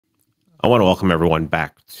I want to welcome everyone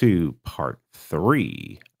back to part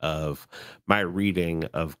 3 of my reading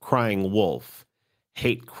of Crying Wolf,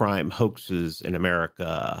 Hate Crime Hoaxes in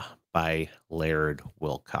America by Laird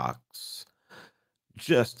Wilcox.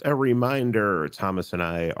 Just a reminder, Thomas and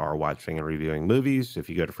I are watching and reviewing movies. If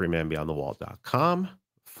you go to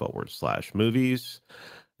freemanbeyondthewall.com/movies,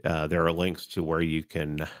 there are links to where you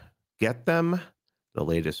can get them. The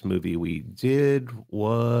latest movie we did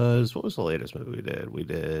was, what was the latest movie we did? We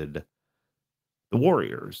did The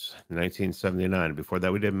Warriors, 1979. Before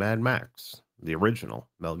that, we did Mad Max, the original,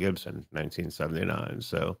 Mel Gibson, 1979.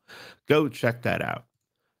 So go check that out.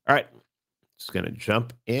 All right, just going to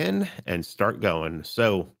jump in and start going.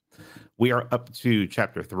 So we are up to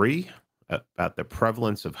chapter 3 about the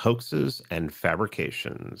prevalence of hoaxes and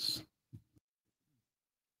fabrications.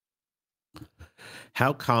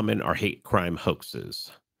 How common are hate crime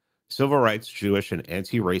hoaxes? Civil rights, Jewish, and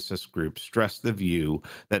anti-racist groups stress the view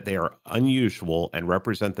that they are unusual and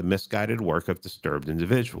represent the misguided work of disturbed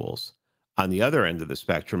individuals. On the other end of the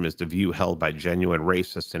spectrum is the view held by genuine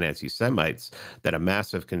racists and anti-Semites that a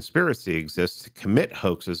massive conspiracy exists to commit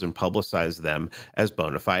hoaxes and publicize them as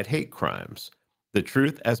bona fide hate crimes. The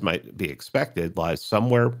truth, as might be expected, lies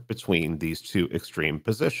somewhere between these two extreme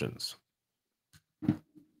positions.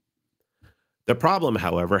 The problem,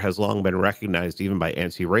 however, has long been recognized even by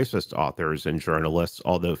anti-racist authors and journalists,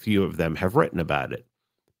 although few of them have written about it.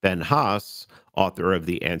 Ben Haas, author of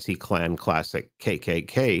the anti-Klan classic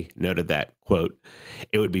KKK, noted that, quote,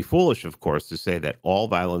 "It would be foolish, of course, to say that all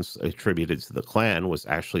violence attributed to the Klan was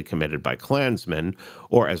actually committed by Klansmen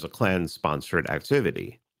or as a Klan-sponsored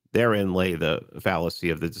activity. Therein lay the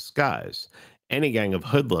fallacy of the disguise. Any gang of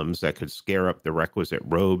hoodlums that could scare up the requisite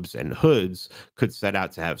robes and hoods could set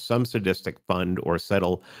out to have some sadistic fund or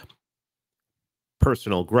settle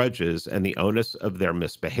personal grudges, and the onus of their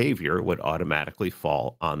misbehavior would automatically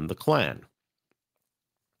fall on the Klan.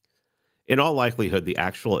 In all likelihood, the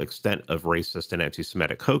actual extent of racist and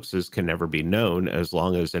anti-Semitic hoaxes can never be known as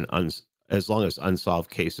long as unsolved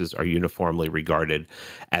cases are uniformly regarded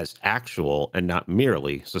as actual and not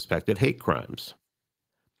merely suspected hate crimes.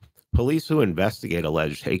 Police who investigate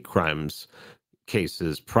alleged hate crimes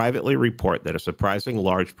cases privately report that a surprising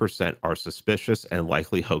large percent are suspicious and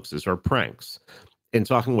likely hoaxes or pranks. In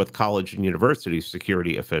talking with college and university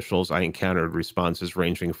security officials, I encountered responses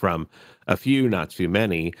ranging from a few, not too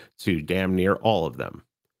many, to damn near all of them.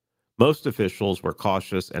 Most officials were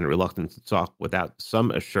cautious and reluctant to talk without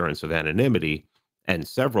some assurance of anonymity, and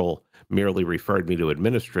several merely referred me to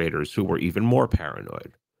administrators who were even more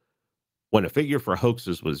paranoid. When a figure for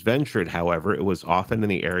hoaxes was ventured, however, it was often in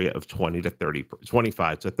the area of 25 to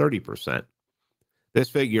 30%. This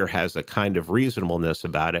figure has a kind of reasonableness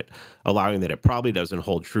about it, allowing that it probably doesn't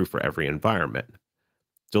hold true for every environment.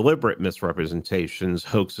 Deliberate misrepresentations,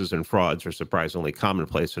 hoaxes, and frauds are surprisingly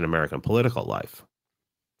commonplace in American political life.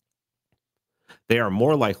 They are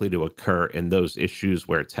more likely to occur in those issues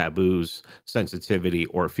where taboos, sensitivity,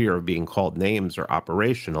 or fear of being called names are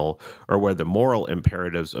operational, or where the moral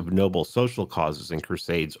imperatives of noble social causes and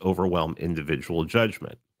crusades overwhelm individual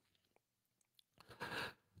judgment.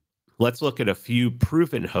 Let's look at a few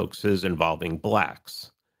proven hoaxes involving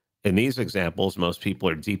blacks. In these examples, most people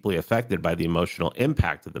are deeply affected by the emotional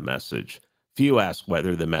impact of the message. Few ask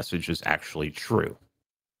whether the message is actually true.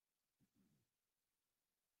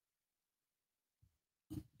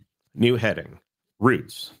 New heading,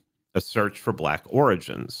 Roots, a search for Black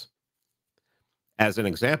origins. As an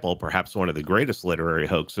example, perhaps one of the greatest literary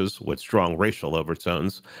hoaxes with strong racial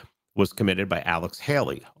overtones was committed by Alex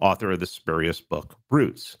Haley, author of the spurious book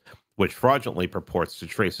Roots, which fraudulently purports to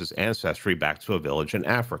trace his ancestry back to a village in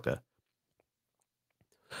Africa.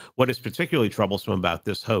 What is particularly troublesome about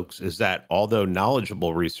this hoax is that although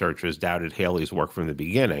knowledgeable researchers doubted Haley's work from the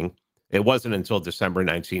beginning, it wasn't until December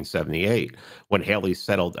 1978 when Haley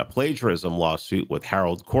settled a plagiarism lawsuit with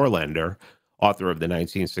Harold Corlander, author of the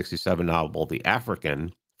 1967 novel The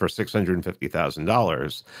African, for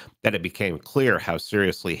 $650,000, that it became clear how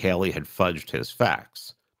seriously Haley had fudged his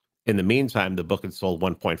facts. In the meantime, the book had sold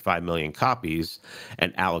 1.5 million copies,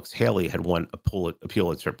 and Alex Haley had won a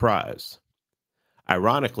Pulitzer Prize.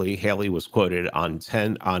 Ironically, Haley was quoted on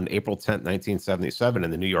April 10, 1977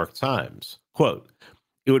 in the New York Times. Quote,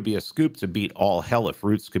 "It would be a scoop to beat all hell if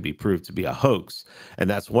Roots could be proved to be a hoax, and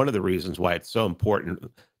that's one of the reasons why it's so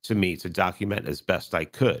important to me to document as best I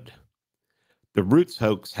could." The Roots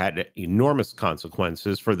hoax had enormous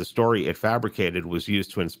consequences, for the story it fabricated was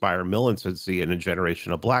used to inspire militancy in a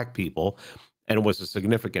generation of Black people and was a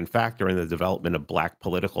significant factor in the development of Black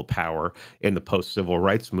political power in the post-civil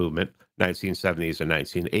rights movement, 1970s and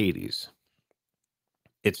 1980s.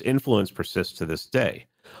 Its influence persists to this day.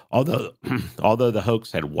 Although, although the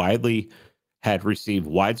hoax had received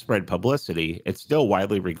widespread publicity, it's still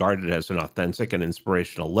widely regarded as an authentic and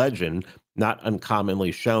inspirational legend, not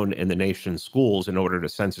uncommonly shown in the nation's schools in order to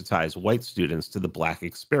sensitize white students to the Black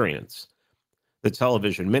experience. The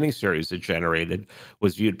television miniseries it generated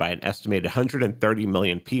was viewed by an estimated 130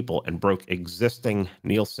 million people and broke existing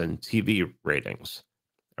Nielsen TV ratings.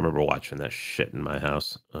 I remember watching that shit in my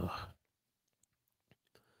house. Ugh.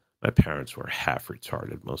 My parents were half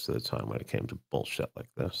retarded most of the time when it came to bullshit like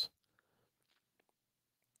this.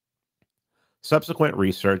 Subsequent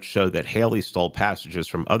research showed that Haley stole passages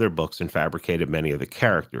from other books and fabricated many of the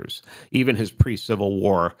characters. Even his pre-Civil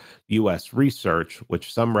War U.S. research, where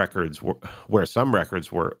some records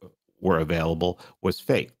were available, was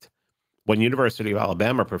faked. When University of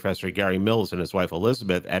Alabama professor Gary Mills and his wife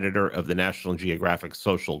Elizabeth, editor of the National Geographic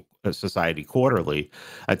Social Society Quarterly,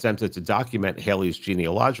 attempted to document Haley's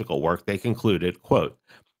genealogical work, they concluded, quote,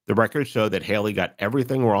 "The records show that Haley got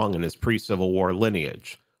everything wrong in his pre-Civil War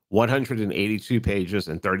lineage. 182 pages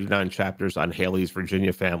and 39 chapters on Haley's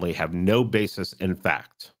Virginia family have no basis in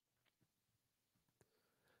fact."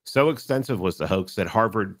 So extensive was the hoax that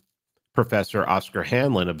Harvard professor Oscar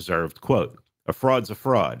Hanlon observed, quote, "A fraud's a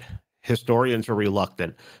fraud. Historians are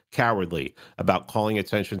reluctant, cowardly about calling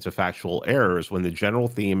attention to factual errors when the general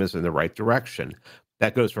theme is in the right direction.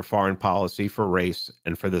 That goes for foreign policy, for race,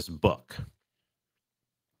 and for this book."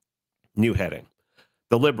 New heading: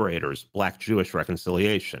 The Liberators, Black-Jewish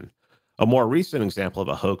Reconciliation. A more recent example of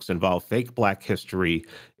a hoax involved fake Black history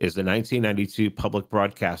is the 1992 public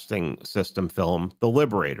broadcasting system film The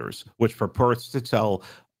Liberators, which purports to tell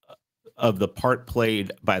of the part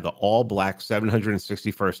played by the all-Black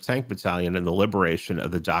 761st Tank Battalion in the liberation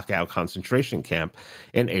of the Dachau concentration camp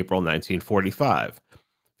in April 1945.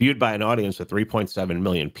 Viewed by an audience of 3.7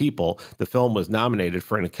 million people, the film was nominated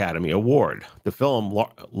for an Academy Award. The film,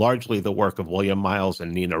 largely the work of William Miles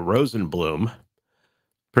and Nina Rosenblum,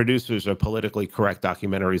 producers of politically correct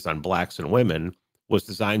documentaries on Blacks and women, was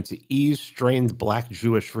designed to ease strained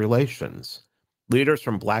Black-Jewish relations. Leaders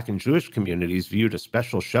from Black and Jewish communities viewed a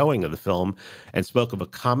special showing of the film and spoke of a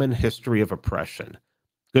common history of oppression.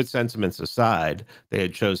 Good sentiments aside, they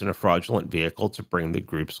had chosen a fraudulent vehicle to bring the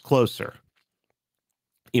groups closer.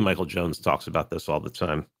 E. Michael Jones talks about this all the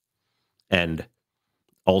time. And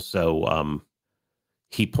also,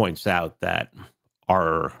 he points out that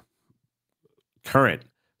our current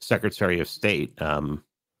Secretary of State,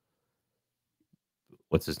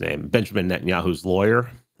 what's his name? Benjamin Netanyahu's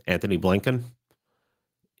lawyer, Anthony Blinken,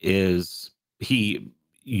 he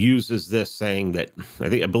uses this saying that,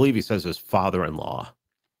 I believe he says his father-in-law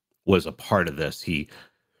was a part of this. He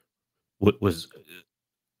was,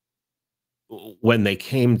 when they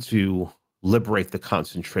came to liberate the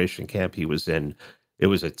concentration camp he was in, it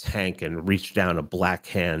was a tank and reached down a black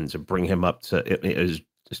hand to bring him up to, it is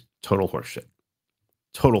just total horseshit.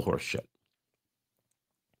 Total horseshit.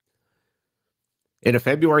 In a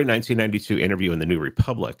February 1992 interview in the New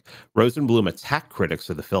Republic, Rosenblum attacked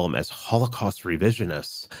critics of the film as Holocaust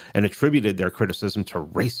revisionists and attributed their criticism to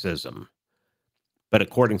racism. But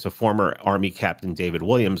according to former Army Captain David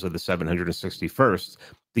Williams of the 761st,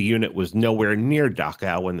 the unit was nowhere near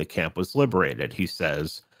Dachau when the camp was liberated. He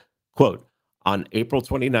says, quote, "On April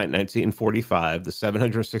 29, 1945, the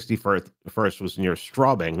 761st was near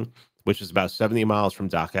Straubing, which is about 70 miles from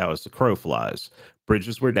Dachau as the crow flies.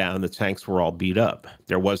 Bridges were down, the tanks were all beat up.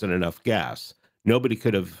 There wasn't enough gas. Nobody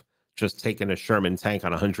could have just taken a Sherman tank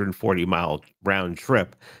on a 140-mile round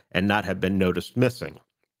trip and not have been noticed missing.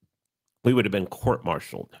 We would have been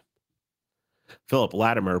court-martialed." Philip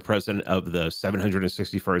Latimer, president of the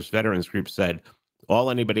 761st Veterans Group, said, "All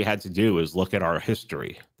anybody had to do is look at our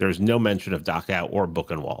history. There's no mention of Dachau or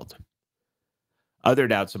Buchenwald." Other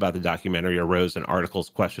doubts about the documentary arose and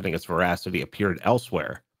articles questioning its veracity appeared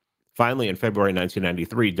elsewhere. Finally, in February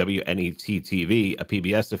 1993, WNET-TV, a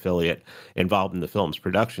PBS affiliate involved in the film's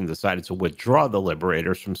production, decided to withdraw The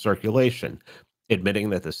Liberators from circulation,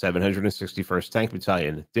 admitting that the 761st Tank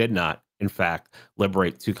Battalion did not, in fact,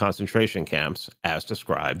 liberate 2 concentration camps as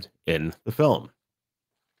described in the film.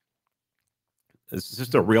 This is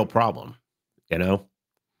just a real problem, you know?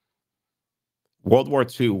 World War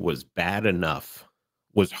II was bad enough,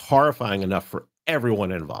 was horrifying enough for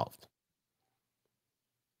everyone involved.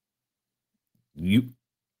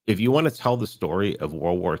 If you want to tell the story of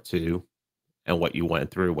World War II and what you went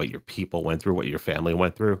through, what your people went through, what your family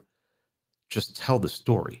went through, just tell the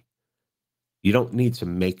story. You don't need to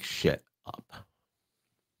make shit up.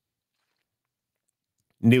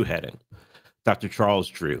 New heading: Dr. Charles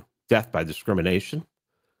Drew, Death by Discrimination.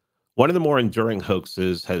 One of the more enduring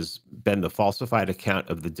hoaxes has been the falsified account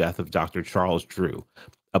of the death of Dr. Charles Drew,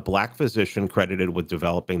 a black physician credited with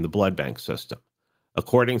developing the blood bank system.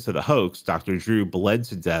 According to the hoax, Dr. Drew bled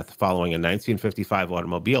to death following a 1955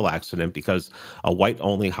 automobile accident because a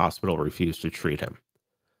white-only hospital refused to treat him.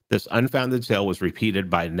 This unfounded tale was repeated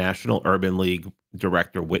by National Urban League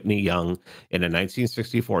director Whitney Young in a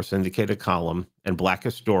 1964 syndicated column, and black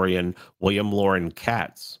historian William Loren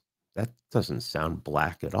Katz. That doesn't sound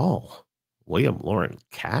black at all. William Loren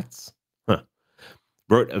Katz? Huh.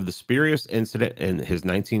 Wrote of the spurious incident in his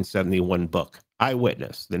 1971 book,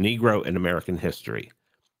 Eyewitness, The Negro in American History.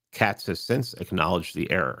 Katz has since acknowledged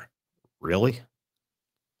the error. Really?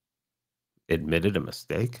 Admitted a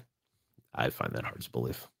mistake? I find that hard to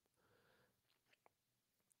believe.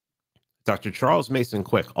 Dr. Charles Mason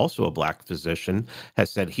Quick, also a black physician,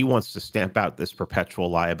 has said he wants to stamp out this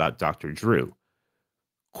perpetual lie about Dr. Drew.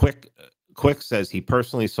 Quick says he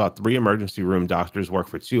personally saw 3 emergency room doctors work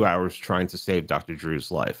for 2 hours trying to save Dr.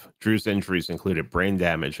 Drew's life. Drew's injuries included brain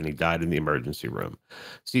damage, and he died in the emergency room.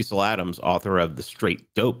 Cecil Adams, author of the Straight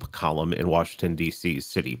Dope column in Washington, D.C.'s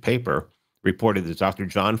City Paper, reported that Dr.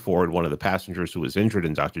 John Ford, one of the passengers who was injured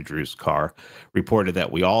in Dr. Drew's car, reported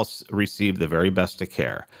that we all received the very best of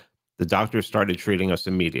care. The doctors started treating us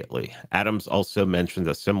immediately. Adams also mentioned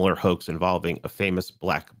a similar hoax involving a famous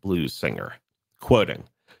black blues singer. Quoting,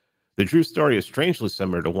 "The Drew story is strangely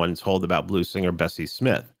similar to one told about blues singer Bessie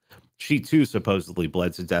Smith. She too supposedly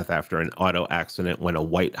bled to death after an auto accident when a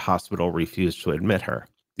white hospital refused to admit her.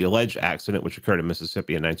 The alleged accident, which occurred in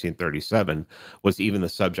Mississippi in 1937, was even the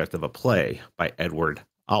subject of a play by Edward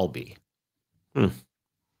Albee."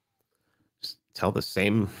 Just tell the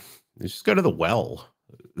same, just go to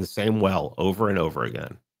the same well over and over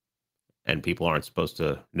again, and people aren't supposed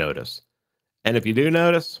to notice. And if you do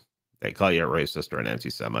notice, they call you a racist or an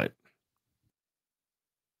anti-Semite.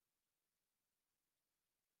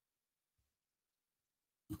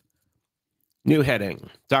 New heading,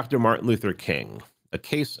 Dr. Martin Luther King, a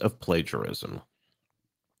case of plagiarism.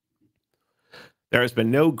 There has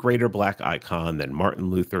been no greater black icon than Martin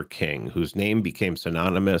Luther King, whose name became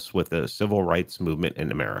synonymous with the civil rights movement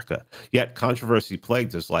in America. Yet controversy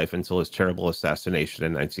plagued his life until his terrible assassination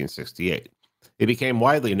in 1968. It became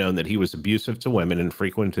widely known that he was abusive to women and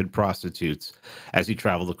frequented prostitutes as he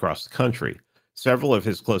traveled across the country. Several of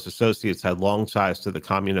his close associates had long ties to the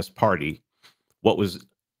Communist Party. What was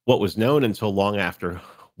not known until long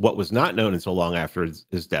after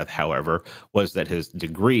his death, however, was that his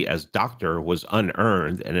degree as doctor was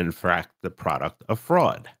unearned and, in fact, the product of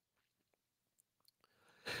fraud.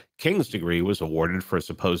 King's degree was awarded for a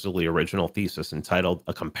supposedly original thesis entitled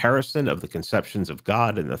A Comparison of the Conceptions of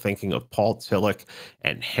God and the Thinking of Paul Tillich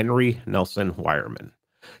and Henry Nelson Wireman.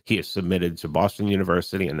 He is submitted to Boston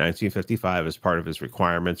University in 1955 as part of his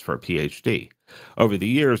requirements for a PhD. Over the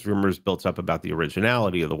years, rumors built up about the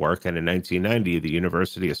originality of the work, and in 1990, the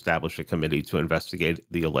university established a committee to investigate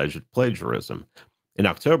the alleged plagiarism. In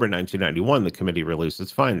October 1991, the committee released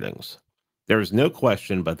its findings. There is no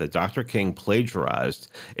question but that Dr. King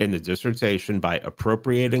plagiarized in the dissertation by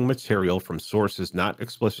appropriating material from sources not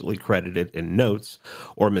explicitly credited in notes,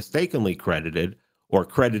 or mistakenly credited, or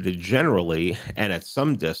credited generally and at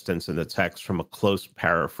some distance in the text from a close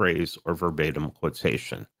paraphrase or verbatim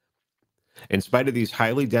quotation. In spite of these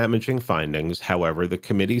highly damaging findings, however, the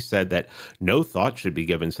committee said that no thought should be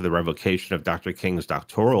given to the revocation of Dr. King's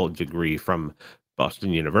doctoral degree from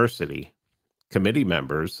Boston University. Committee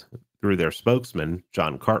members, through their spokesman,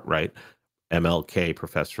 John Cartwright, MLK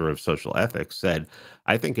professor of social ethics, said,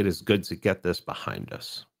 "I think it is good to get this behind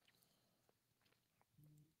us."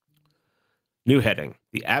 New heading,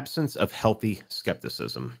 the absence of healthy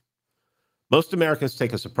skepticism. Most Americans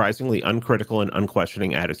take a surprisingly uncritical and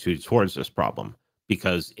unquestioning attitude towards this problem,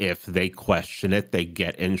 because if they question it, they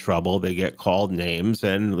get in trouble, they get called names,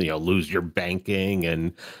 and lose your banking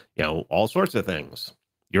and all sorts of things.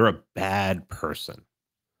 You're a bad person.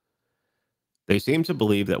 They seem to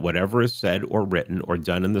believe that whatever is said or written or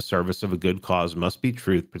done in the service of a good cause must be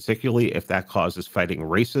truth, particularly if that cause is fighting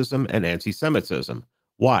racism and anti-Semitism.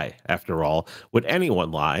 Why, after all, would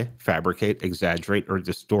anyone lie, fabricate, exaggerate, or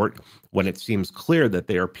distort when it seems clear that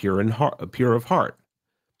they are pure of heart?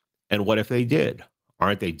 And what if they did?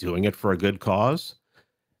 Aren't they doing it for a good cause?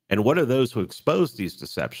 And what are those who expose these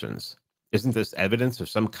deceptions? Isn't this evidence of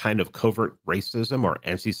some kind of covert racism or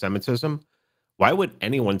anti-Semitism? Why would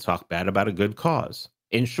anyone talk bad about a good cause?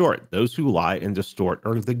 In short, those who lie and distort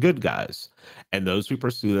are the good guys, and those who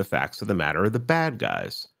pursue the facts of the matter are the bad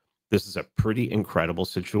guys. This is a pretty incredible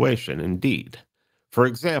situation indeed. For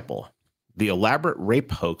example, the elaborate rape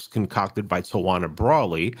hoax concocted by Tawana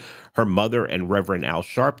Brawley, her mother, and Reverend Al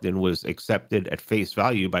Sharpton was accepted at face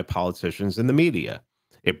value by politicians and the media.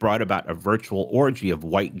 It brought about a virtual orgy of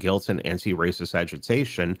white guilt and anti-racist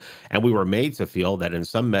agitation, and we were made to feel that in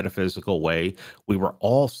some metaphysical way, we were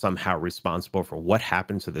all somehow responsible for what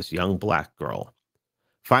happened to this young black girl.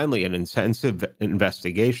 Finally, an intensive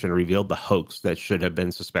investigation revealed the hoax that should have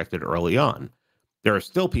been suspected early on. There are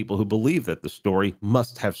still people who believe that the story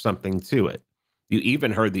must have something to it. You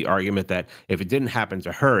even heard the argument that if it didn't happen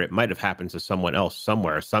to her, it might have happened to someone else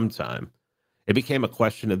somewhere, sometime. It became a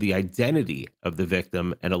question of the identity of the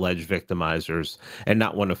victim and alleged victimizers, and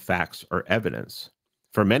not one of facts or evidence.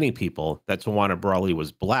 For many people, that Tawana Brawley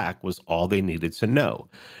was black was all they needed to know.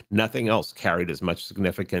 Nothing else carried as much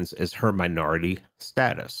significance as her minority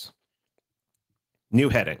status. New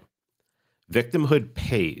heading: Victimhood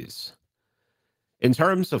Pays. In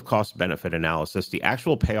terms of cost-benefit analysis, the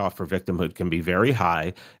actual payoff for victimhood can be very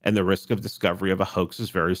high, and the risk of discovery of a hoax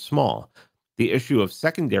is very small. The issue of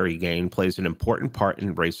secondary gain plays an important part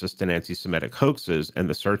in racist and anti-Semitic hoaxes, and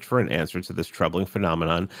the search for an answer to this troubling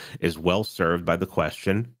phenomenon is well served by the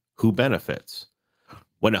question, who benefits?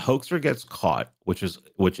 When a hoaxer gets caught, which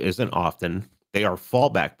isn't often, there are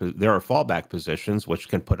fallback positions which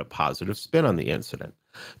can put a positive spin on the incident.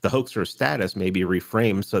 The hoaxer's status may be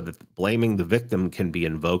reframed so that blaming the victim can be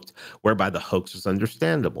invoked, whereby the hoax is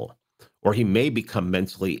understandable. Or he may become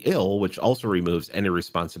mentally ill, which also removes any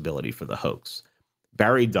responsibility for the hoax.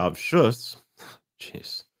 Barry Dov-Schuss,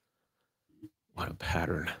 jeez, what a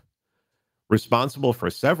pattern, responsible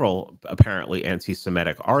for several apparently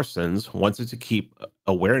anti-Semitic arsons, wanted to keep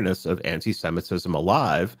awareness of anti-Semitism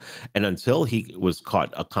alive, and until he was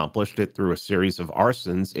caught, accomplished it through a series of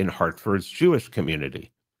arsons in Hartford's Jewish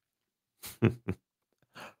community.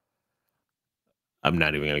 I'm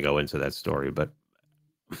not even going to go into that story, but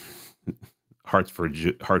Hartford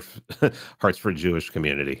Jewish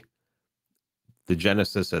community. The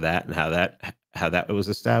genesis of that and how that was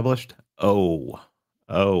established. Oh.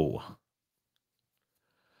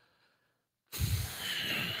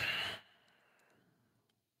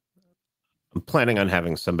 I'm planning on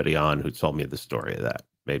having somebody on who told me the story of that.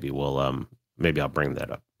 Maybe I'll bring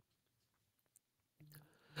that up.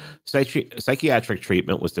 Psychiatric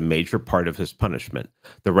treatment was the major part of his punishment.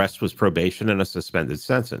 The rest was probation and a suspended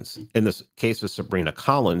sentence. In the case of Sabrina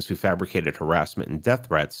Collins, who fabricated harassment and death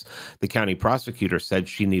threats, the county prosecutor said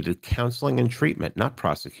she needed counseling and treatment, not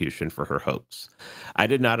prosecution, for her hoax. I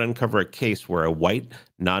did not uncover a case where a white,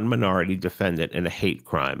 non-minority defendant in a hate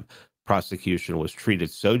crime prosecution was treated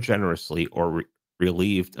so generously or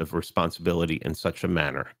relieved of responsibility in such a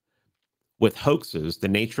manner. With hoaxes, the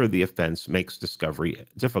nature of the offense makes discovery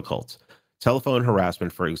difficult. Telephone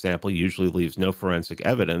harassment, for example, usually leaves no forensic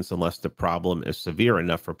evidence unless the problem is severe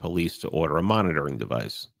enough for police to order a monitoring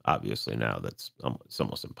device. Obviously, now it's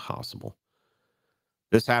almost impossible.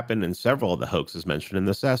 This happened in several of the hoaxes mentioned in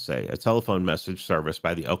this essay. A telephone message service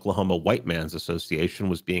by the Oklahoma White Man's Association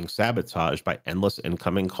was being sabotaged by endless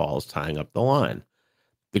incoming calls tying up the line.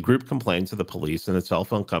 The group complained to the police, and the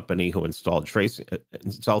telephone company installed tracing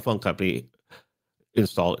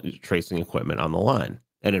equipment on the line.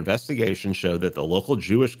 An investigation showed that the local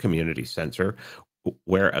Jewish community center,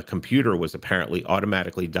 where a computer was apparently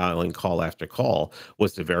automatically dialing call after call,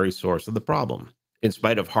 was the very source of the problem. In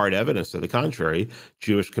spite of hard evidence to the contrary,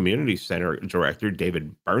 Jewish Community Center Director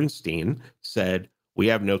David Bernstein said, "We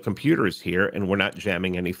have no computers here, and we're not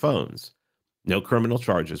jamming any phones." No criminal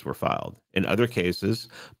charges were filed. In other cases,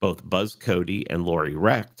 both Buzz Cody and Lori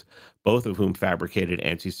Recht, both of whom fabricated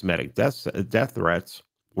anti-Semitic death threats,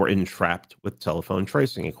 were entrapped with telephone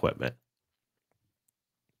tracing equipment.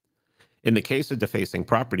 In the case of defacing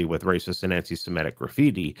property with racist and anti-Semitic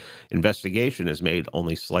graffiti, investigation is made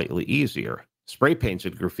only slightly easier.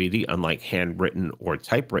 Spray-painted graffiti, unlike handwritten or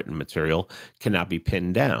typewritten material, cannot be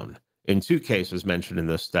pinned down. In two cases mentioned in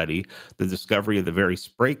this study, the discovery of the very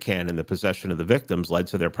spray can in the possession of the victims led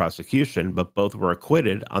to their prosecution, but both were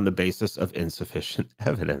acquitted on the basis of insufficient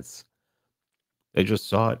evidence. They just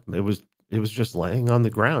saw it. It was just laying on the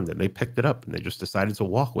ground, and they picked it up, and they just decided to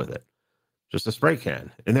walk with it. Just a spray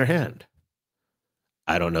can in their hand.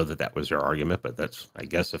 I don't know that that was their argument, but I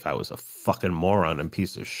guess if I was a fucking moron and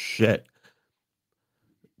piece of shit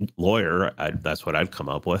lawyer, that's what I'd come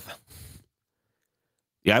up with.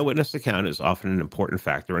 The eyewitness account is often an important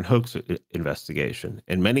factor in hoax investigation.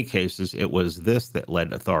 In many cases, it was this that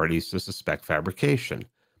led authorities to suspect fabrication.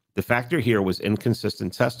 The factor here was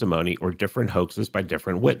inconsistent testimony or different hoaxes by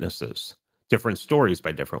different witnesses, different stories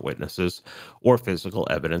by different witnesses, or physical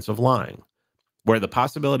evidence of lying. Where the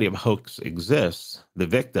possibility of hoax exists,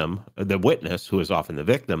 the witness, who is often the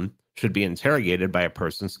victim, should be interrogated by a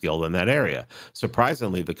person skilled in that area.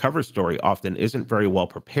 Surprisingly, the cover story often isn't very well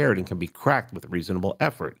prepared and can be cracked with reasonable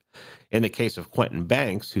effort. In the case of Quentin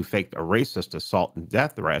Banks, who faked a racist assault and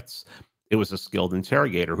death threats, it was a skilled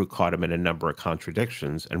interrogator who caught him in a number of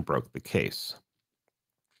contradictions and broke the case.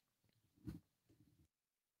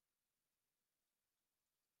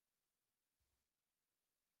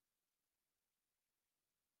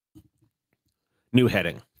 New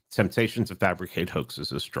heading: Temptation to fabricate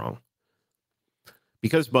hoaxes is strong.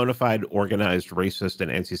 Because bona fide organized racist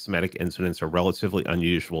and anti Semitic incidents are relatively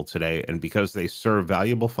unusual today, and because they serve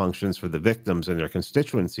valuable functions for the victims and their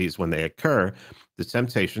constituencies when they occur, the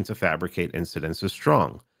temptation to fabricate incidents is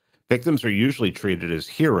strong. Victims are usually treated as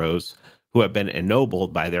heroes who have been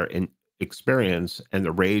ennobled by their experience, and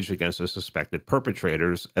the rage against the suspected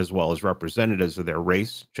perpetrators, as well as representatives of their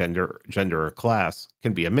race, gender, or class,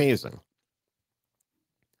 can be amazing.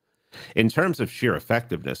 In terms of sheer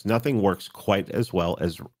effectiveness, nothing works quite as well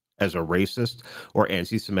as a racist or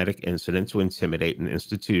anti-Semitic incident to intimidate an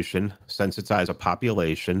institution, sensitize a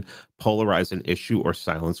population, polarize an issue, or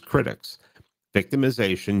silence critics.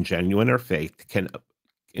 Victimization, genuine or faked,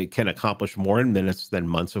 can accomplish more in minutes than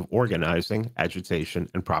months of organizing, agitation,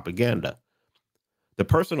 and propaganda. The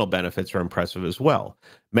personal benefits are impressive as well.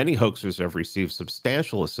 Many hoaxers have received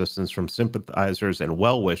substantial assistance from sympathizers and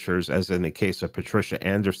well-wishers, as in the case of Patricia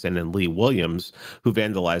Anderson and Lee Williams, who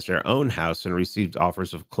vandalized their own house and received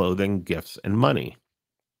offers of clothing, gifts, and money.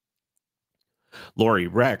 Lori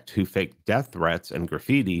Recht, who faked death threats and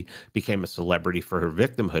graffiti, became a celebrity for her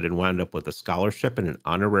victimhood and wound up with a scholarship and an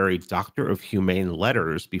honorary Doctor of Humane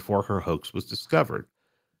Letters before her hoax was discovered.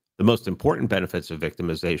 The most important benefits of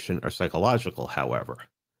victimization are psychological, however.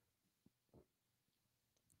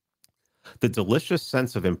 The delicious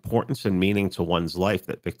sense of importance and meaning to one's life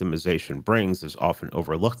that victimization brings is often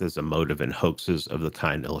overlooked as a motive in hoaxes of the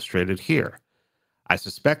kind illustrated here. I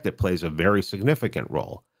suspect it plays a very significant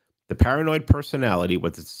role. The paranoid personality,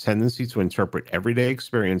 with its tendency to interpret everyday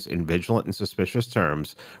experience in vigilant and suspicious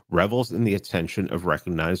terms, revels in the attention of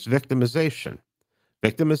recognized victimization.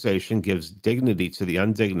 Victimization gives dignity to the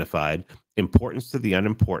undignified, importance to the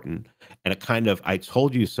unimportant, and a kind of "I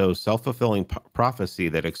told you so" self-fulfilling prophecy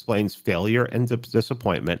that explains failure and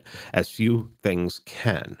disappointment as few things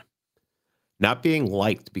can. Not being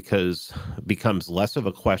liked becomes less of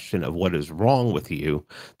a question of what is wrong with you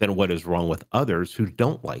than what is wrong with others who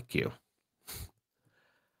don't like you.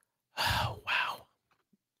 Wow.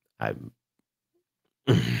 I'm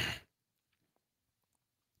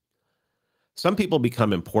Some people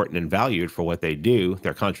become important and valued for what they do,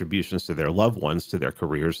 their contributions to their loved ones, to their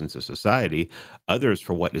careers, and to society, others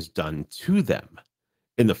for what is done to them.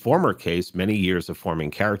 In the former case, many years of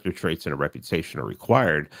forming character traits and a reputation are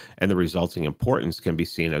required, and the resulting importance can be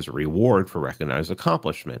seen as a reward for recognized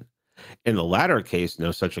accomplishment. In the latter case,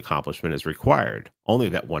 no such accomplishment is required, only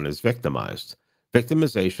that one is victimized.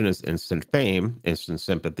 Victimization is instant fame, instant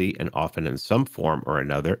sympathy, and often in some form or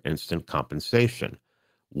another, instant compensation.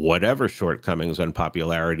 Whatever shortcomings,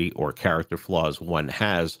 unpopularity, or character flaws one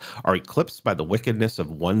has are eclipsed by the wickedness of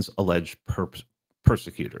one's alleged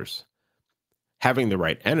persecutors. Having the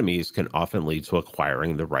right enemies can often lead to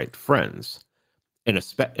acquiring the right friends. In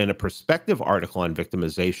a perspective article on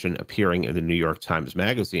victimization appearing in the New York Times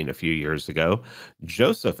Magazine a few years ago,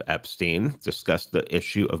 Joseph Epstein discussed the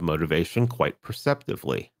issue of motivation quite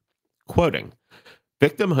perceptively. Quoting,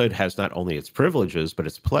 "Victimhood has not only its privileges, but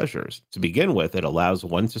its pleasures. To begin with, it allows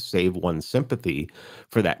one to save one's sympathy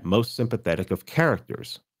for that most sympathetic of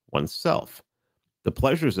characters, oneself. The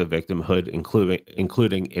pleasures of victimhood,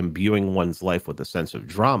 including imbuing one's life with a sense of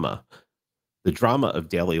drama. The drama of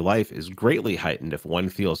daily life is greatly heightened if one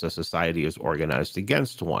feels a society is organized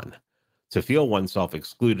against one. To feel oneself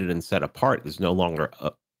excluded and set apart is no longer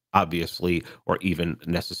obviously or even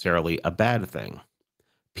necessarily a bad thing.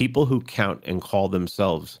 People who count and call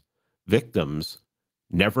themselves victims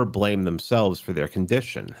never blame themselves for their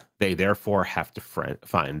condition. They therefore have to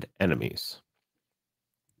find enemies."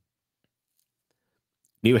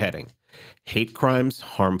 New heading: Hate crimes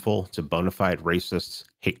harmful to bona fide racists,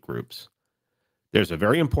 hate groups. There's a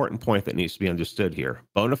very important point that needs to be understood here.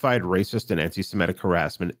 Bona fide racist and anti-Semitic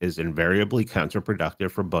harassment is invariably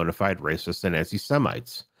counterproductive for bona fide racists and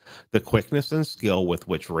anti-Semites. The quickness and skill with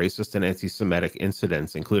which racist and anti-Semitic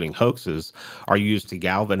incidents, including hoaxes, are used to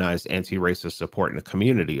galvanize anti-racist support in a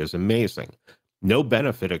community is amazing. No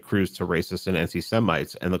benefit accrues to racists and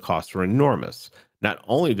anti-Semites, and the costs are enormous. Not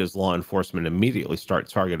only does law enforcement immediately start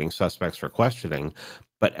targeting suspects for questioning,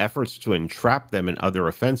 but efforts to entrap them in other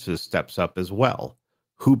offenses steps up as well.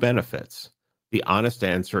 Who benefits? The honest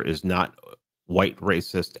answer is not white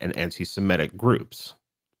racist and anti-Semitic groups.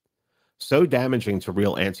 So damaging to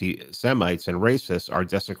real anti-Semites and racists are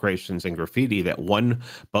desecrations and graffiti that one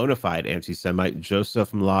bona fide anti-Semite,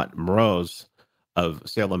 Joseph Mlot Mroz of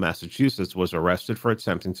Salem, Massachusetts, was arrested for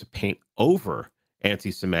attempting to paint over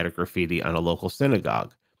anti-Semitic graffiti on a local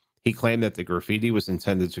synagogue. He claimed that the graffiti was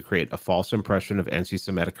intended to create a false impression of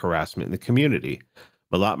anti-Semitic harassment in the community.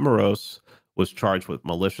 Mlot Mroz was charged with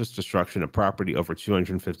malicious destruction of property over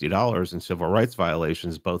 $250 and civil rights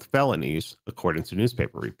violations, both felonies, according to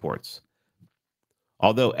newspaper reports.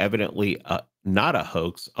 Although evidently not a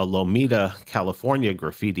hoax, a Lomita, California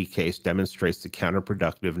graffiti case demonstrates the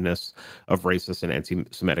counterproductiveness of racist and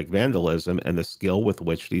anti-Semitic vandalism and the skill with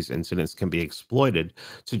which these incidents can be exploited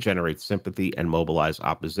to generate sympathy and mobilize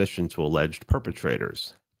opposition to alleged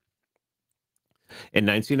perpetrators. In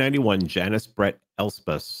 1991, Janice Brett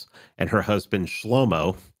Elspeth and her husband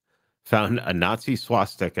Shlomo found a Nazi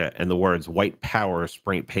swastika and the words "White Power"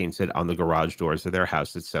 spray painted on the garage doors of their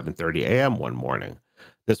house at 7:30 a.m. one morning.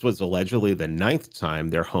 This was allegedly the 9th time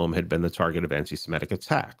their home had been the target of anti-Semitic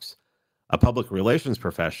attacks. A public relations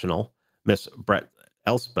professional, Miss Brett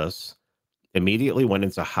Elspeth, immediately went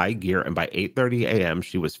into high gear, and by 8:30 a.m.,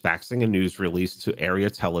 she was faxing a news release to area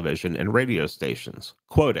television and radio stations,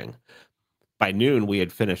 quoting, "By noon, we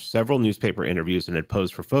had finished several newspaper interviews and had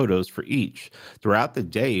posed for photos for each. Throughout the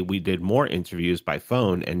day, we did more interviews by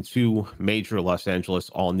phone and 2 major Los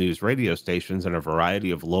Angeles all-news radio stations and a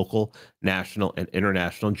variety of local, national, and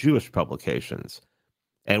international Jewish publications.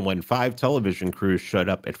 And when 5 television crews showed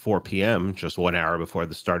up at 4 p.m., just 1 hour before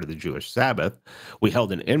the start of the Jewish Sabbath, we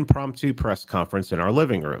held an impromptu press conference in our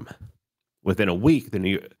living room." Within a week,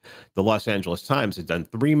 the Los Angeles Times had done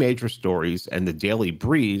 3 major stories, and the Daily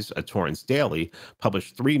Breeze, a Torrance daily,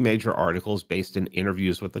 published 3 major articles based in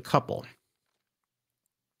interviews with the couple.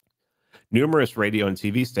 Numerous radio and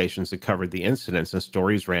TV stations had covered the incidents, and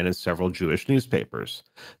stories ran in several Jewish newspapers.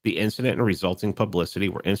 The incident and resulting publicity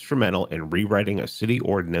were instrumental in rewriting a city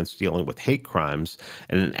ordinance dealing with hate crimes,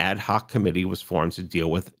 and an ad hoc committee was formed to deal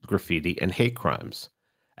with graffiti and hate crimes.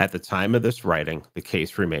 At the time of this writing, the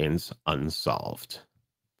case remains unsolved.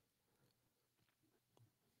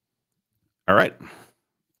 All right,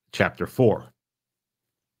 Chapter 4.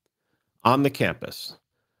 On the campus.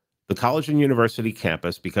 The college and university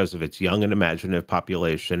campus, because of its young and imaginative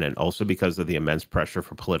population and also because of the immense pressure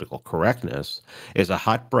for political correctness, is a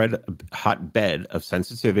hotbed of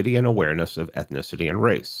sensitivity and awareness of ethnicity and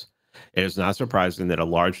race. It is not surprising that a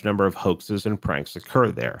large number of hoaxes and pranks occur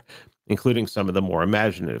there, including some of the more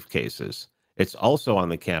imaginative cases. It's also on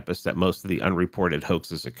the campus that most of the unreported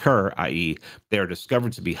hoaxes occur, i.e., they are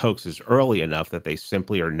discovered to be hoaxes early enough that they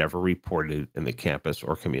simply are never reported in the campus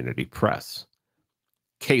or community press.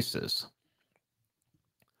 Cases.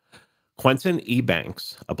 Quentin E.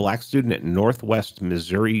 Banks, a black student at Northwest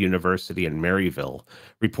Missouri University in Maryville,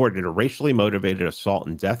 reported a racially motivated assault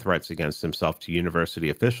and death threats against himself to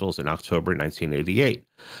university officials in October 1988.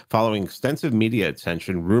 Following extensive media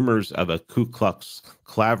attention, rumors of a Ku Klux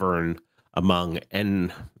Klan among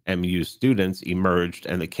NMU students emerged,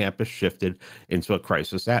 and the campus shifted into a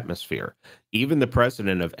crisis atmosphere. Even the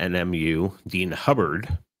president of NMU, Dean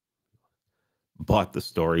Hubbard, bought the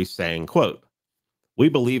story, saying, quote, "We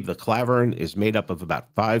believe the Clavern is made up of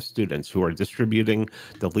about 5 students who are distributing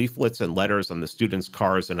the leaflets and letters on the students'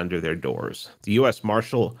 cars and under their doors. The U.S.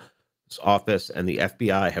 Marshal's Office and the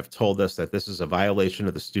FBI have told us that this is a violation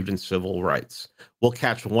of the students' civil rights. We'll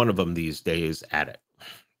catch one of them these days at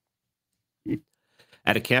it."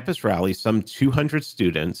 At a campus rally, some 200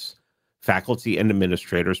 students, faculty, and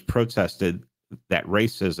administrators protested that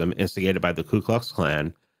racism instigated by the Ku Klux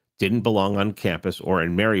Klan didn't belong on campus or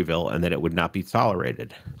in Maryville, and that it would not be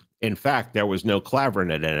tolerated. In fact, there was no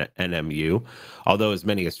Clavern at NMU, although as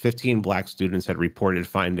many as 15 black students had reported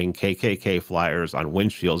finding KKK flyers on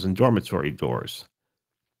windshields and dormitory doors.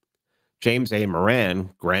 James A.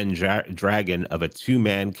 Moran, Grand Dragon of a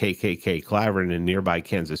 2-man KKK Clavern in nearby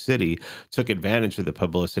Kansas City, took advantage of the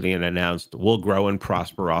publicity and announced, "We'll grow and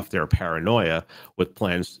prosper off their paranoia," with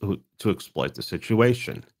plans to exploit the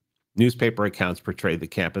situation. Newspaper accounts portrayed the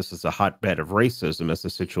campus as a hotbed of racism as the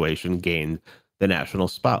situation gained the national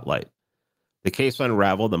spotlight. The case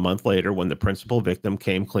unraveled a month later when the principal victim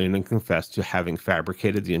came clean and confessed to having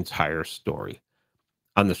fabricated the entire story.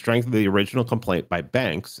 On the strength of the original complaint by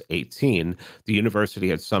Banks, 18, the university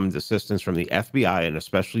had summoned assistance from the FBI and a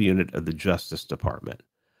special unit of the Justice Department.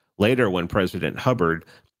 Later, when President Hubbard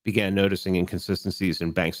began noticing inconsistencies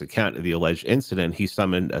in Banks' account of the alleged incident, he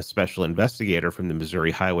summoned a special investigator from the Missouri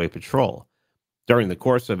Highway Patrol. During the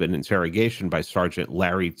course of an interrogation by Sergeant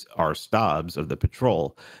Larry R. Stobbs of the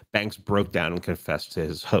patrol, Banks broke down and confessed to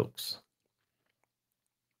his hoax.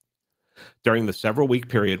 During the several-week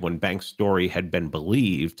period when Banks' story had been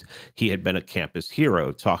believed, he had been a campus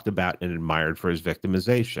hero, talked about and admired for his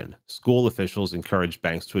victimization. School officials encouraged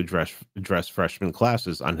Banks to address freshman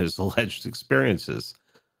classes on his alleged experiences.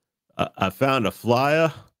 I found a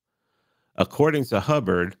flyer. According to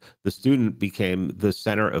Hubbard, the student became the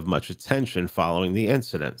center of much attention following the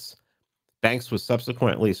incidents. Banks was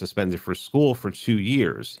subsequently suspended for school for 2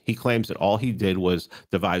 years. He claims that all he did was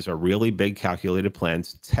devise a really big calculated plan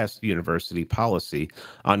to test university policy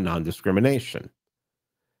on non-discrimination.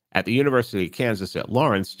 At the University of Kansas at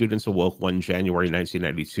Lawrence, students awoke one January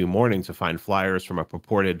 1992 morning to find flyers from a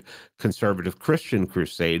purported conservative Christian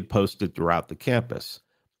crusade posted throughout the campus.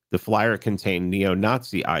 The flyer contained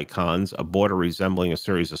neo-Nazi icons, a border resembling a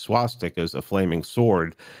series of swastikas, a flaming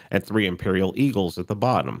sword, and 3 imperial eagles at the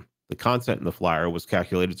bottom. The content in the flyer was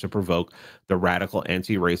calculated to provoke the radical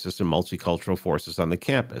anti-racist and multicultural forces on the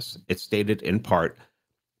campus. It stated in part,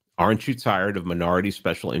 "Aren't you tired of minority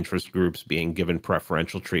special interest groups being given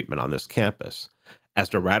preferential treatment on this campus?" As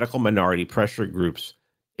the radical minority pressure groups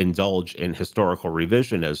indulge in historical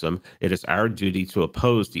revisionism, it is our duty to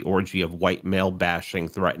oppose the orgy of white male bashing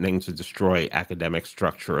threatening to destroy academic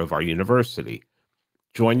structure of our university.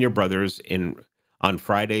 Join your brothers on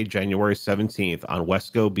Friday, January 17th on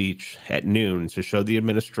Wesco Beach at noon to show the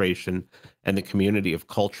administration and the community of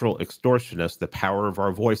cultural extortionists the power of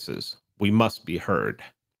our voices. We must be heard.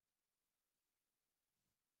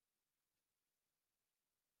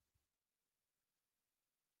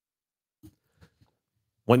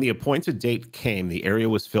 When the appointed date came, the area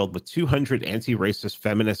was filled with 200 anti-racist,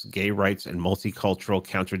 feminist, gay rights, and multicultural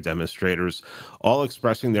counter-demonstrators, all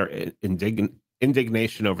expressing their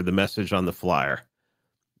indignation over the message on the flyer.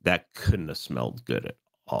 That couldn't have smelled good at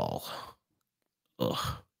all.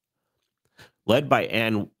 Ugh. Led by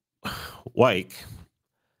Ann Wyke,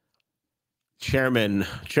 chairwoman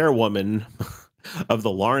of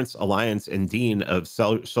the Lawrence Alliance and dean of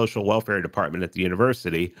social welfare department at the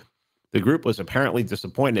university, the group was apparently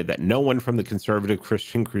disappointed that no one from the conservative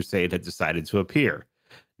Christian crusade had decided to appear.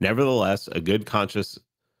 Nevertheless, a good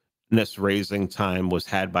consciousness-raising time was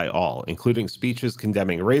had by all, including speeches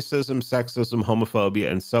condemning racism, sexism,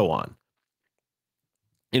 homophobia, and so on.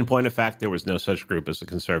 In point of fact, there was no such group as the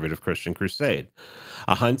Conservative Christian Crusade.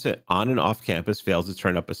 A hunt on and off campus failed to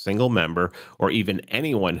turn up a single member or even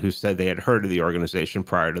anyone who said they had heard of the organization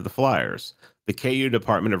prior to the flyers. The KU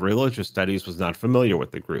Department of Religious Studies was not familiar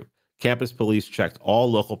with the group. Campus police checked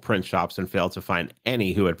all local print shops and failed to find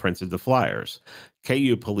any who had printed the flyers.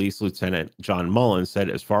 KU Police Lieutenant John Mullen said,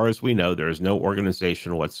 "As far as we know, there is no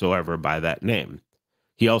organization whatsoever by that name."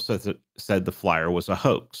 He also said the flyer was a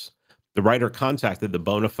hoax. The writer contacted the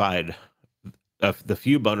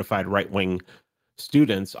few bona fide right-wing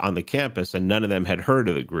students on the campus, and none of them had heard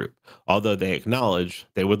of the group, although they acknowledged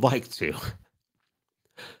they would like to.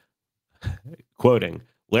 Quoting,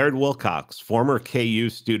 Laird Wilcox, former KU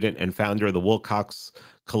student and founder of the Wilcox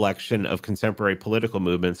Collection of Contemporary Political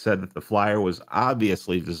Movements, said that the flyer was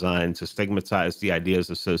obviously designed to stigmatize the ideas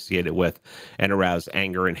associated with and arouse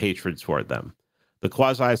anger and hatred toward them. The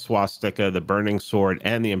quasi-swastika, the burning sword,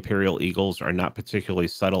 and the imperial eagles are not particularly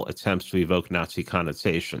subtle attempts to evoke Nazi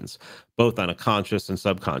connotations, both on a conscious and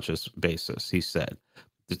subconscious basis, he said.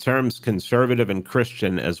 The terms conservative and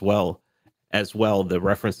Christian as well, the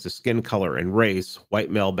reference to skin color and race,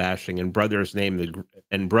 white male bashing, and brothers name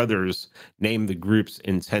the groups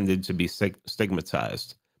intended to be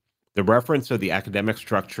stigmatized. The reference of the academic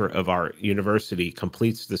structure of our university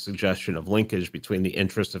completes the suggestion of linkage between the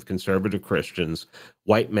interests of conservative Christians,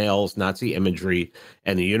 white males, Nazi imagery,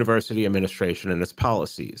 and the university administration and its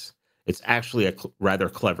policies. It's actually a rather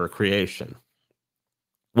clever creation.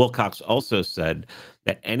 Wilcox also said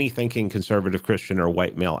that any thinking conservative Christian or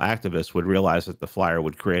white male activist would realize that the flyer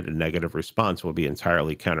would create a negative response would be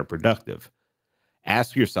entirely counterproductive.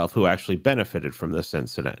 Ask yourself who actually benefited from this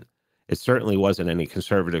incident. It certainly wasn't any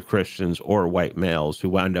conservative Christians or white males who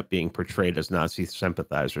wound up being portrayed as Nazi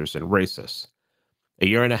sympathizers and racists. A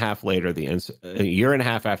year and a half after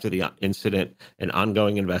the incident, an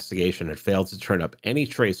ongoing investigation had failed to turn up any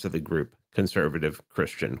trace of the group Conservative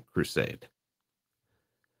Christian Crusade.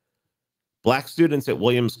 Black students at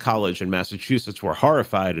Williams College in Massachusetts were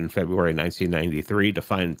horrified in February 1993 to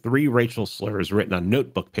find 3 racial slurs written on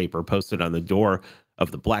notebook paper posted on the door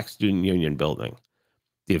of the Black Student Union building.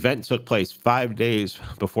 The event took place 5 days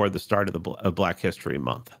before the start of Black History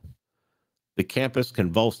Month. The campus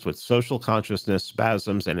convulsed with social consciousness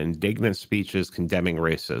spasms and indignant speeches condemning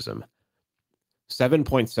racism.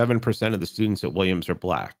 7.7% of the students at Williams are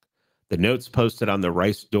Black. The notes posted on the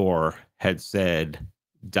Rice door had said,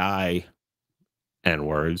 "Die,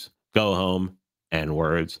 N-words, go home,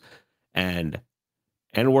 N-words," and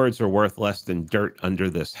N words are worth less than the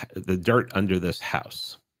dirt under this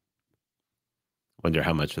house. Wonder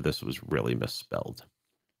how much of this was really misspelled.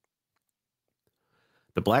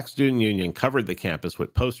 The Black Student Union covered the campus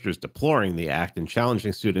with posters deploring the act and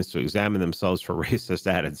challenging students to examine themselves for racist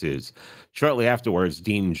attitudes. Shortly afterwards,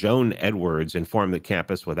 Dean Joan Edwards informed the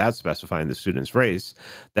campus, without specifying the student's race,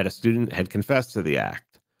 that a student had confessed to the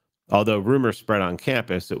act. Although rumors spread on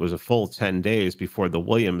campus, it was a full 10 days before the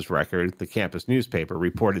Williams Record, the campus newspaper,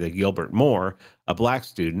 reported that Gilbert Moore, a black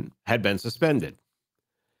student, had been suspended.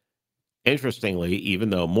 Interestingly,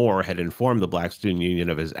 even though Moore had informed the Black Student Union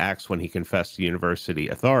of his acts when he confessed to university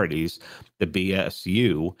authorities, the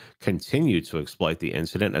BSU continued to exploit the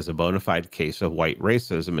incident as a bona fide case of white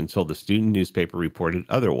racism until the student newspaper reported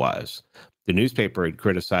otherwise. The newspaper had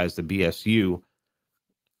criticized the BSU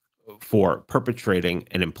for perpetrating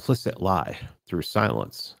an implicit lie through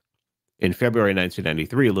silence. In February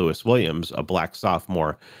 1993, Lewis Williams, a black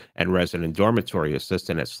sophomore and resident dormitory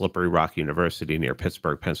assistant at Slippery Rock University near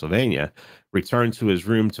Pittsburgh, Pennsylvania, returned to his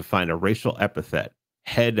room to find a racial epithet,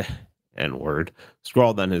 head N-word,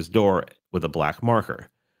 scrawled on his door with a black marker.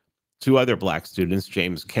 Two other black students,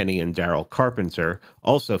 James Kenny and Darrell Carpenter,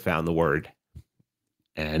 also found the word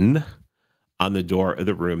N on the door of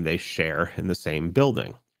the room they share in the same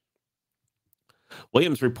building.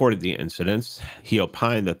 Williams reported the incidents. He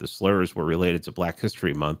opined that the slurs were related to Black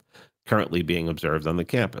History Month, currently being observed on the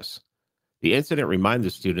campus. The incident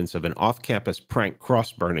reminded students of an off-campus prank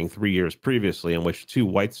cross-burning 3 years previously in which 2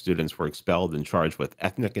 white students were expelled and charged with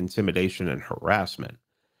ethnic intimidation and harassment.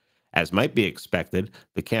 As might be expected,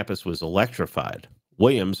 the campus was electrified.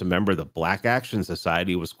 Williams, a member of the Black Action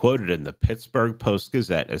Society, was quoted in the Pittsburgh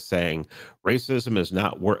Post-Gazette as saying, "Racism is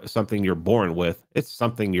not something you're born with, it's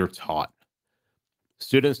something you're taught."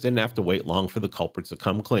 Students didn't have to wait long for the culprits to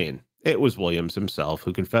come clean. It was Williams himself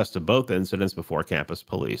who confessed to both incidents before campus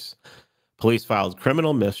police. Police filed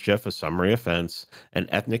criminal mischief, a summary offense, and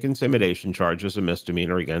ethnic intimidation charges, a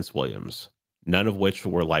misdemeanor, against Williams, none of which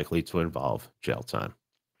were likely to involve jail time.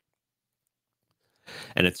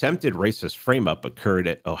 An attempted racist frame-up occurred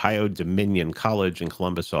at Ohio Dominion College in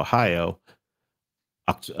Columbus, Ohio,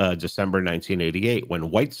 December 1988,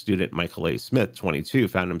 when white student Michael A. Smith, 22,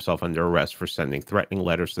 found himself under arrest for sending threatening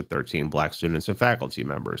letters to 13 black students and faculty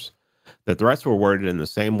members. The threats were worded in the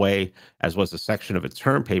same way as was a section of a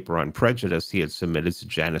term paper on prejudice he had submitted to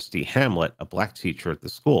Janice D. Hamlet, a black teacher at the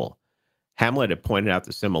school. Hamlet had pointed out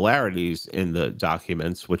the similarities in the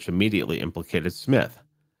documents, which immediately implicated Smith.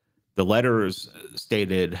 The letters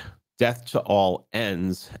stated, "Death to all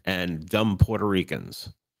N's" and "dumb Puerto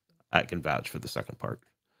Ricans." I can vouch for the second part.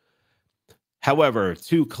 However,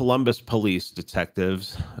 2 Columbus police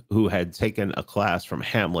detectives who had taken a class from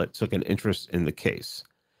Hamlet took an interest in the case.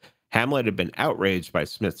 Hamlet had been outraged by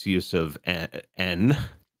Smith's use of N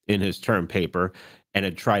in his term paper and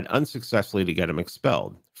had tried unsuccessfully to get him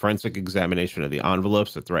expelled. Forensic examination of the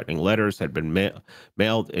envelopes, the threatening letters, had been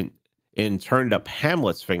mailed in turned up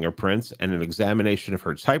Hamlet's fingerprints, and an examination of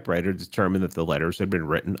her typewriter determined that the letters had been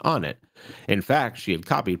written on it. In fact, she had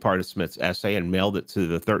copied part of Smith's essay and mailed it to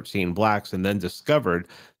the 13 blacks, and then discovered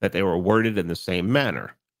that they were worded in the same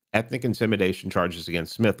manner. Ethnic intimidation charges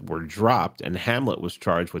against Smith were dropped, and Hamlet was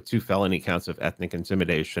charged with 2 felony counts of ethnic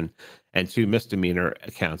intimidation and 2 misdemeanor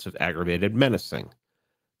counts of aggravated menacing.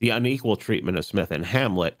 The unequal treatment of Smith and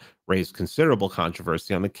Hamlet raised considerable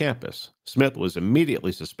controversy on the campus. Smith was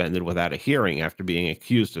immediately suspended without a hearing after being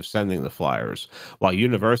accused of sending the flyers, while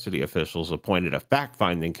university officials appointed a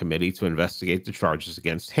fact-finding committee to investigate the charges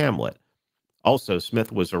against Hamlet. Also,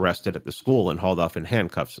 Smith was arrested at the school and hauled off in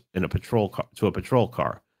handcuffs in a patrol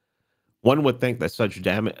car. One would think that such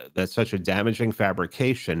a damaging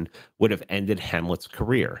fabrication would have ended Hamlet's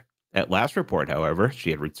career. At last report, however,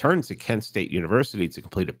 she had returned to Kent State University to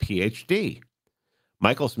complete a PhD.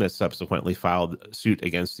 Michael Smith subsequently filed suit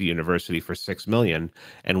against the university for $6 million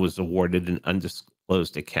and was awarded an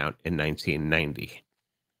undisclosed account in 1990.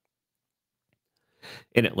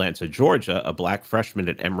 In Atlanta, Georgia, a black freshman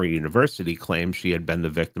at Emory University claimed she had been the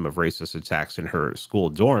victim of racist attacks in her school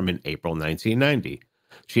dorm in April 1990.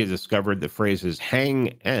 She had discovered the phrases "hang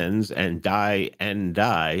ends" and "die and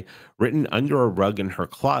die" written under a rug in her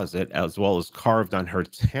closet, as well as carved on her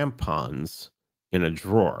tampons in a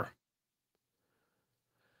drawer.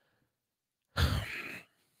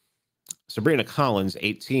 Sabrina Collins,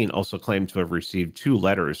 18, also claimed to have received 2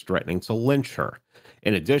 letters threatening to lynch her.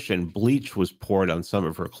 In addition, bleach was poured on some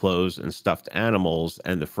of her clothes and stuffed animals,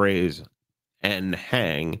 and the phrase "and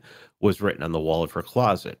hang" was written on the wall of her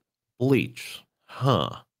closet. Bleach.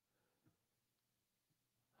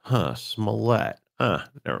 Smollett.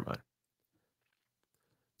 Never mind.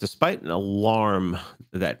 Despite an alarm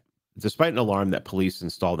that Despite an alarm that police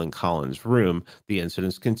installed in Collins' room, the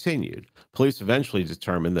incidents continued. Police eventually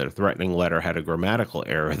determined that a threatening letter had a grammatical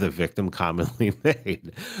error the victim commonly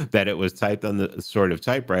made, that it was typed on the sort of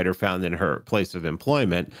typewriter found in her place of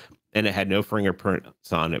employment, and it had no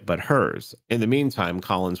fingerprints on it but hers. In the meantime,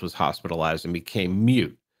 Collins was hospitalized and became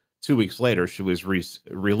mute. 2 weeks later, she was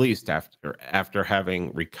released after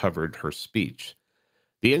having recovered her speech.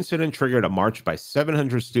 The incident triggered a march by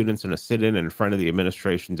 700 students and a sit-in in front of the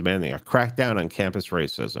administration demanding a crackdown on campus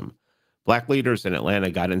racism. Black leaders in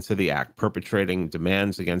Atlanta got into the act, perpetrating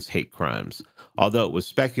demands against hate crimes. Although it was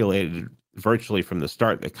speculated virtually from the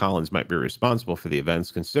start that Collins might be responsible for the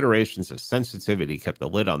events, considerations of sensitivity kept the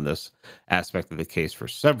lid on this aspect of the case for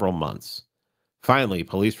several months. Finally,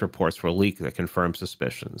 police reports were leaked that confirmed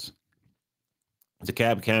suspicions.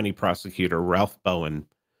 DeKalb County prosecutor Ralph Bowen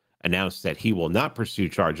announced that he will not pursue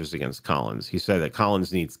charges against Collins. He said that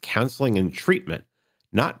Collins needs counseling and treatment,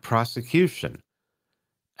 not prosecution.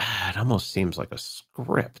 It almost seems like a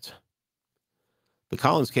script. The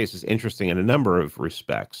Collins case is interesting in a number of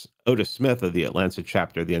respects. Otis Smith of the Atlanta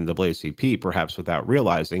chapter of the NAACP, perhaps without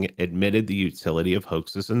realizing it, admitted the utility of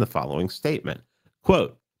hoaxes in the following statement.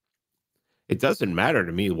 Quote, "It doesn't matter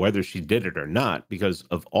to me whether she did it or not because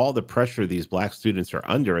of all the pressure these black students are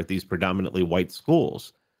under at these predominantly white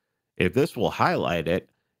schools. If this will highlight it,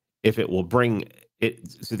 if it will bring it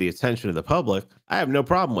to the attention of the public, I have no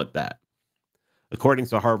problem with that." According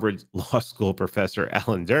to Harvard Law School professor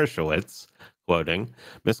Alan Dershowitz, quoting,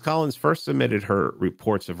 "Ms. Collins first submitted her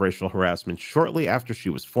reports of racial harassment shortly after she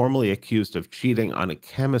was formally accused of cheating on a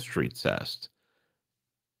chemistry test."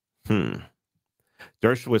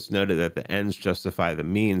 Dershowitz noted that the ends justify the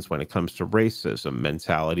means when it comes to racism.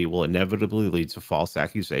 Mentality will inevitably lead to false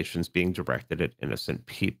accusations being directed at innocent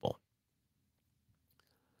people.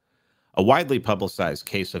 A widely publicized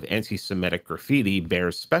case of anti-Semitic graffiti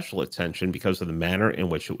bears special attention because of the manner in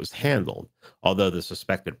which it was handled, although the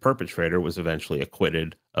suspected perpetrator was eventually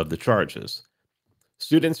acquitted of the charges.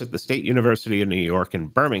 Students at the State University of New York in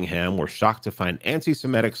Birmingham were shocked to find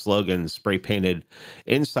anti-Semitic slogans spray painted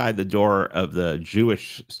inside the door of the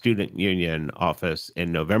Jewish Student Union office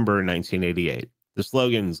in November 1988. The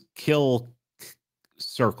slogans "Kill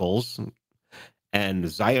Circles" and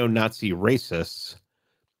 "Zio-Nazi Racists"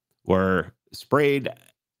 were sprayed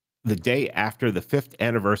the day after the 5th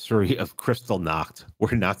anniversary of Kristallnacht,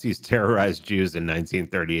 where Nazis terrorized Jews in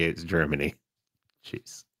 1938's Germany.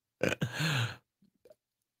 Jeez.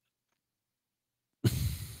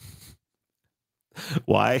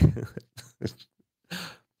 Why?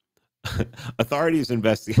 Authorities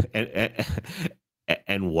investigate,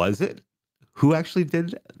 and was it? Who actually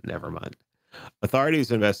did it? Never mind.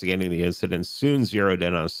 Authorities investigating the incident soon zeroed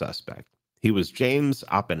in on a suspect. He was James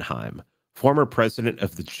Oppenheim, former president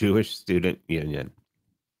of the Jewish Student Union.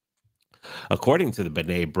 According to the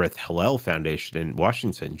B'nai B'rith Hillel Foundation in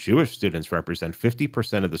Washington, Jewish students represent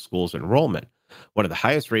 50% of the school's enrollment, one of the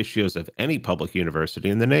highest ratios of any public university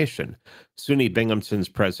in the nation. SUNY Binghamton's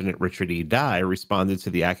president Richard E. Dye responded to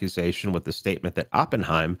the accusation with the statement that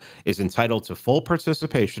Oppenheim is entitled to full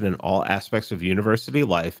participation in all aspects of university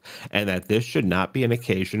life and that this should not be an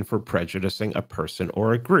occasion for prejudicing a person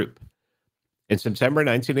or a group. In September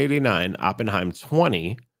 1989, Oppenheim,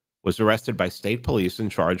 20, was arrested by state police and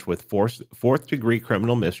charged with fourth-degree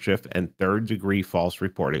criminal mischief and third-degree false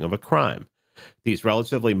reporting of a crime. These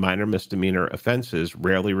relatively minor misdemeanor offenses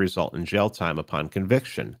rarely result in jail time upon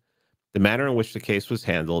conviction. The manner in which the case was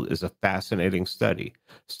handled is a fascinating study.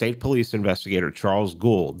 State police investigator Charles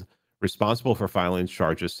Gould, responsible for filing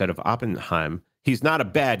charges, said of Oppenheim, "He's not a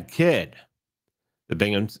bad kid." The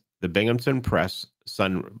Binghamton Press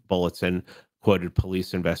Sun Bulletin quoted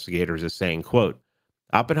police investigators as saying, quote,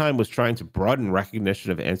 "Oppenheim was trying to broaden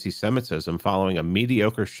recognition of anti-Semitism following a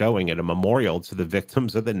mediocre showing at a memorial to the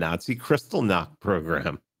victims of the Nazi Kristallnacht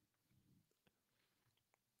program."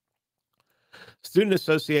 Student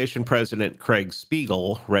Association President Craig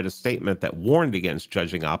Spiegel read a statement that warned against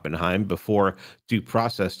judging Oppenheim before due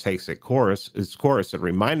process takes its course, and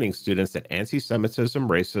reminding students that anti-Semitism,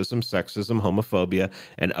 racism, sexism, homophobia,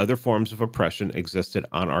 and other forms of oppression existed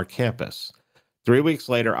on our campus. 3 weeks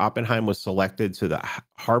later, Oppenheim was selected to the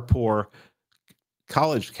Harpur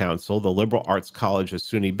College Council, the liberal arts college of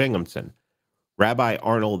SUNY Binghamton. Rabbi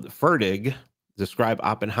Arnold Ferdig described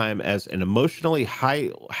Oppenheim as an emotionally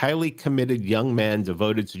highly committed young man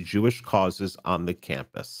devoted to Jewish causes on the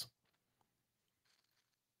campus.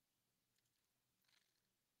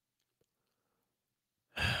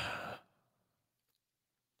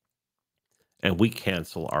 And we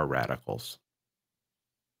cancel our radicals.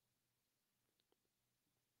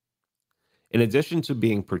 In addition to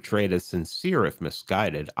being portrayed as sincere if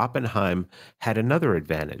misguided, Oppenheim had another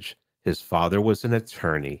advantage. His father was an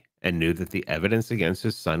attorney and knew that the evidence against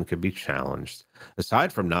his son could be challenged.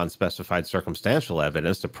 Aside from non-specified circumstantial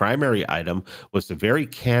evidence, the primary item was the very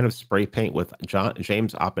can of spray paint with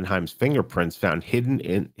James Oppenheim's fingerprints found hidden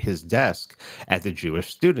in his desk at the Jewish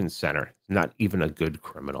Student Center. Not even a good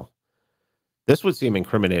criminal. This would seem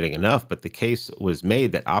incriminating enough, but the case was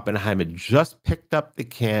made that Oppenheim had just picked up the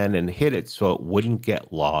can and hid it so it wouldn't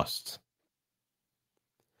get lost.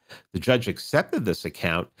 The judge accepted this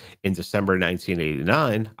account in December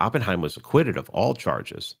 1989. Oppenheim was acquitted of all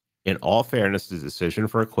charges. In all fairness, the decision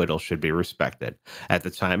for acquittal should be respected. At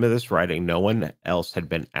the time of this writing, no one else had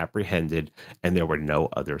been apprehended, and there were no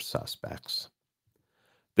other suspects.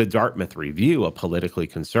 The Dartmouth Review, a politically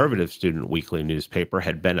conservative student weekly newspaper,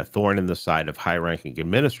 had been a thorn in the side of high-ranking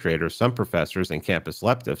administrators, some professors, and campus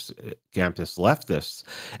leftists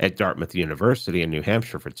at Dartmouth University in New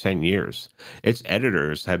Hampshire for 10 years. Its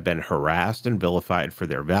editors had been harassed and vilified for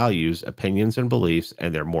their values, opinions, and beliefs,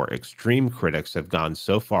 and their more extreme critics have gone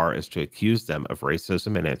so far as to accuse them of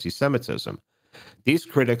racism and anti-Semitism. These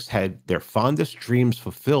critics had their fondest dreams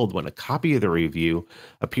fulfilled when a copy of the review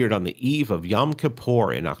appeared on the eve of Yom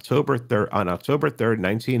Kippur on October 3rd,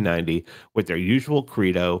 1990, with their usual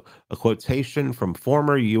credo, a quotation from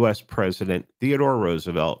former U.S. President Theodore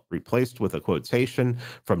Roosevelt, replaced with a quotation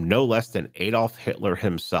from no less than Adolf Hitler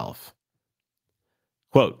himself.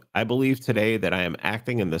 Quote, "I believe today that I am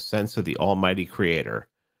acting in the sense of the Almighty Creator.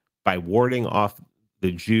 By warding off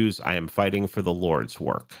the Jews, I am fighting for the Lord's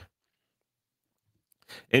work."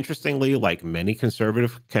 Interestingly, like many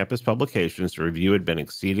conservative campus publications, the review had been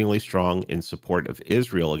exceedingly strong in support of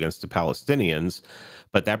Israel against the Palestinians,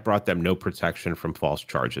 but that brought them no protection from false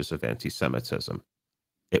charges of anti-Semitism.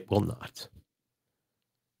 It will not.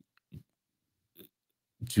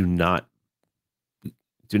 Do not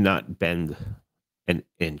bend an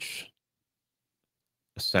inch,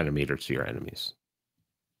 a centimeter to your enemies.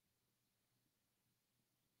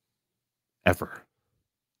 Ever.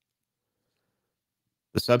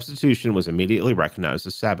 The substitution was immediately recognized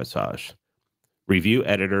as sabotage. Review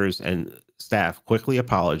editors and staff quickly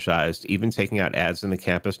apologized, even taking out ads in the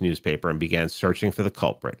campus newspaper, and began searching for the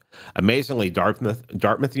culprit. Amazingly,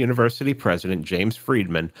 Dartmouth University president James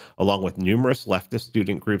Friedman, along with numerous leftist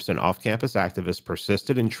student groups and off-campus activists,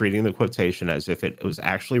 persisted in treating the quotation as if it was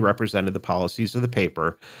actually represented the policies of the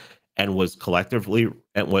paper and was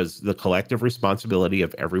the collective responsibility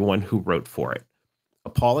of everyone who wrote for it.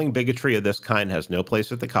 Appalling bigotry of this kind has no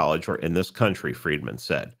place at the college or in this country, Friedman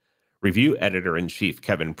said. Review editor-in-chief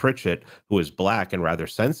Kevin Pritchett, who is black and rather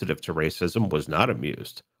sensitive to racism, was not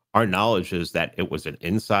amused. Our knowledge is that it was an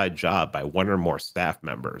inside job by one or more staff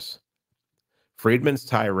members. Friedman's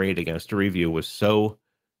tirade against the review was so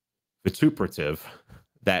vituperative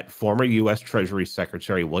that former U.S. Treasury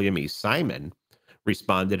Secretary William E. Simon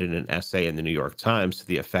responded in an essay in the New York Times to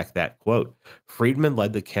the effect that, quote, "Friedman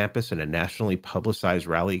led the campus in a nationally publicized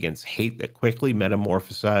rally against hate that quickly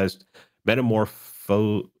metamorphosed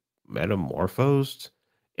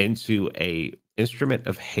into a instrument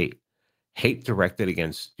of hate directed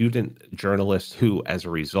against student journalists who, as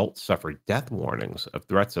a result, suffered death warnings of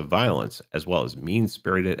threats of violence, as well as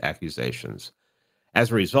mean-spirited accusations. As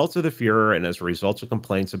a result of the furor and as a result of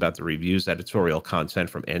complaints about the review's editorial content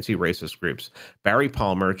from anti-racist groups, Barry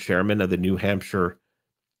Palmer, chairman of the New Hampshire's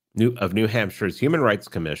Human Rights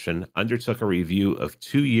Commission, undertook a review of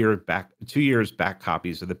 2 years back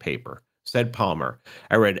copies of the paper. Said Palmer,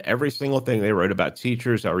 "I read every single thing they wrote about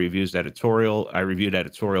teachers. I reviewed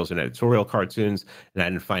editorials and editorial cartoons, and I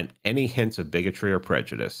didn't find any hints of bigotry or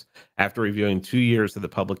prejudice. After reviewing 2 years of the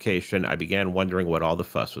publication, I began wondering what all the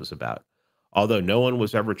fuss was about. Although no one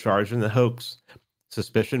was ever charged in the hoax,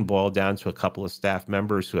 suspicion boiled down to a couple of staff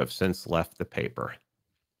members who have since left the paper."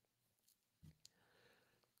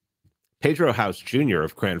 Pedro House Jr.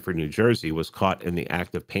 of Cranford, New Jersey, was caught in the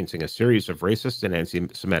act of painting a series of racist and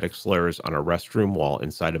anti-Semitic slurs on a restroom wall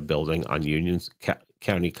inside a building on Union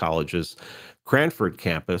County College's Cranford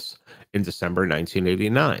campus in December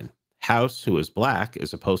 1989. House, who is black,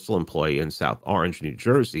 is a postal employee in South Orange, New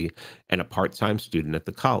Jersey, and a part-time student at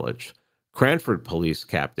the college. Cranford Police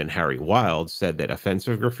Captain Harry Wild said that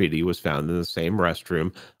offensive graffiti was found in the same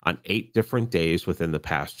restroom on 8 different days within the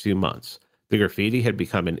past 2 months. The graffiti had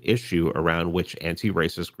become an issue around which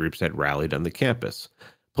anti-racist groups had rallied on the campus.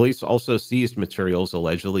 Police also seized materials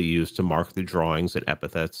allegedly used to mark the drawings and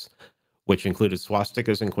epithets, which included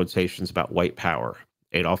swastikas and quotations about white power,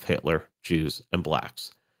 Adolf Hitler, Jews, and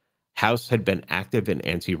blacks. House had been active in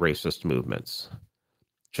anti-racist movements.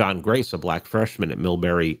 John Grace, a black freshman at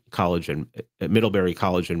Middlebury College in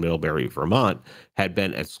Middlebury, Vermont, had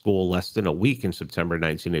been at school less than a week in September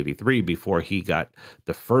 1983 before he got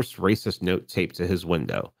the first racist note taped to his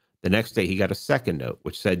window. The next day, he got a second note,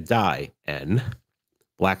 which said, "Die, N."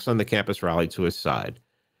 Blacks on the campus rallied to his side.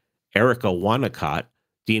 Erica Wanacott,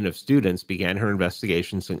 dean of students, began her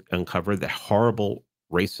investigations and uncovered the horrible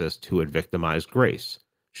racist who had victimized Grace.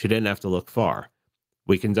 She didn't have to look far.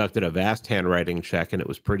 We conducted a vast handwriting check, and it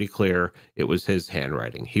was pretty clear it was his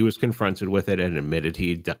handwriting. He was confronted with it and admitted he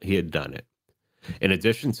had done it. In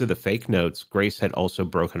addition to the fake notes, Grace had also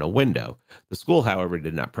broken a window. The school, however,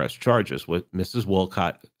 did not press charges. What Mrs.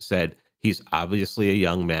 Wilcott said, "He's obviously a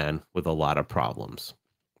young man with a lot of problems."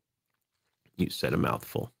 You said a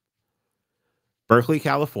mouthful. Berkeley,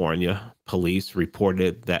 California, police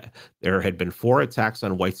reported that there had been 4 attacks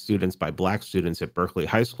on white students by black students at Berkeley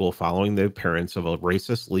High School following the appearance of a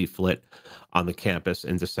racist leaflet on the campus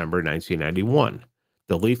in December 1991.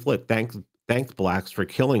 The leaflet thanked blacks for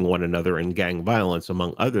killing one another in gang violence,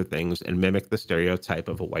 among other things, and mimicked the stereotype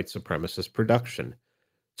of a white supremacist production.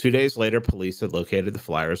 2 days later, police had located the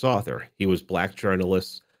flyer's author. He was black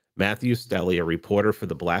journalist Matthew Stelly, a reporter for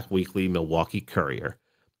the black weekly Milwaukee Courier.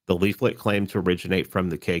 The leaflet claimed to originate from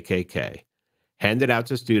the KKK. Handed out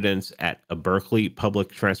to students at a Berkeley public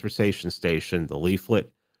transportation station, the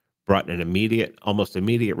leaflet brought an almost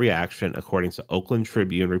immediate reaction, according to Oakland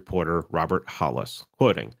Tribune reporter Robert Hollis,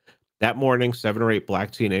 quoting, "That morning, 7 or 8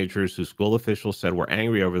 black teenagers who school officials said were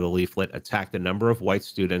angry over the leaflet attacked a number of white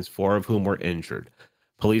students, 4 of whom were injured.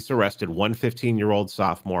 Police arrested one 15-year-old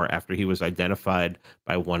sophomore after he was identified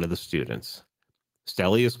by one of the students."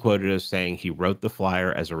 Stelly is quoted as saying he wrote the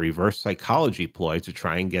flyer as a reverse psychology ploy to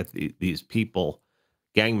try and get these people,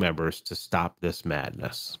 gang members, to stop this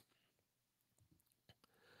madness.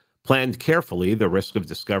 Planned carefully, the risk of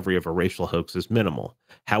discovery of a racial hoax is minimal.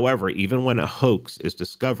 However, even when a hoax is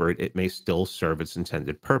discovered, it may still serve its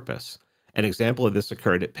intended purpose. An example of this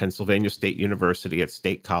occurred at Pennsylvania State University at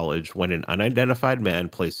State College when an unidentified man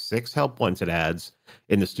placed 6 help wanted ads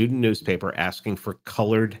in the student newspaper asking for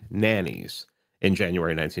colored nannies in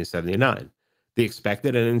January 1979. The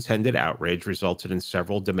expected and intended outrage resulted in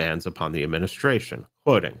several demands upon the administration.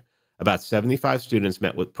 Quoting, "About 75 students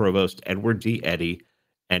met with Provost Edward D. Eddy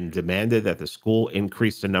and demanded that the school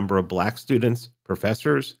increase the number of black students,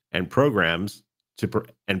 professors, and programs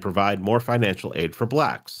and provide more financial aid for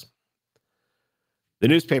blacks." The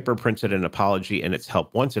newspaper printed an apology in its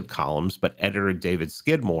Help Wanted columns, but editor David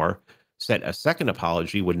Skidmore said a second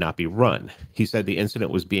apology would not be run. He said the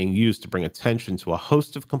incident was being used to bring attention to a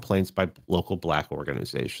host of complaints by local black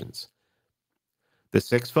organizations. The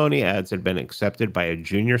 6 phony ads had been accepted by a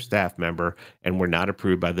junior staff member and were not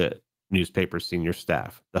approved by the newspaper's senior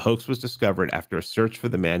staff. The hoax was discovered after a search for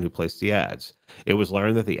the man who placed the ads. It was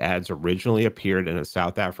learned that the ads originally appeared in a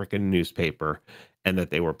South African newspaper and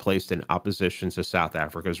that they were placed in opposition to South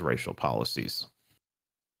Africa's racial policies.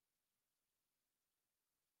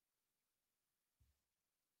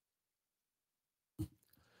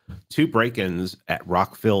 Two break-ins at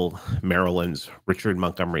Rockville, Maryland's Richard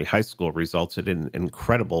Montgomery High School resulted in an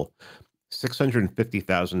incredible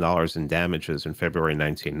 $650,000 in damages in February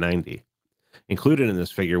 1990. Included in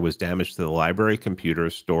this figure was damage to the library,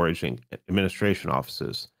 computers, storage, and administration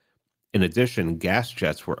offices. In addition, gas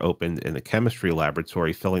jets were opened in the chemistry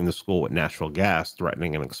laboratory, filling the school with natural gas,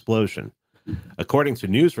 threatening an explosion. According to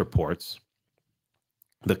news reports,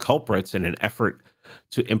 the culprits, in an effort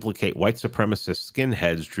to implicate white supremacist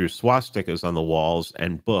skinheads, drew swastikas on the walls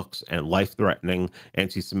and books and life-threatening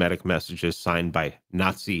anti-Semitic messages signed by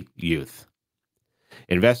Nazi youth.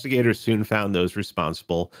 Investigators soon found those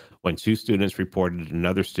responsible when 2 students reported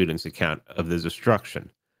another student's account of the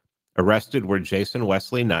destruction. Arrested were Jason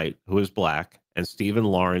Wesley Knight, who is black, and Stephen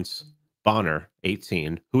Lawrence Bonner,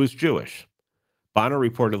 18, who is Jewish. Bonner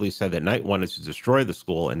reportedly said that Knight wanted to destroy the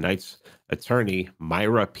school, and Knight's attorney,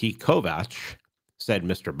 Myra P. Kovach, said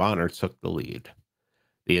Mr. Bonner took the lead.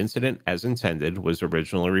 The incident, as intended, was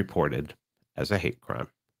originally reported as a hate crime.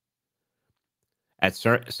 At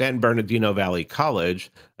San Bernardino Valley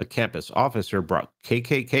College, a campus officer brought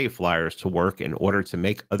KKK flyers to work in order to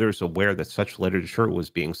make others aware that such literature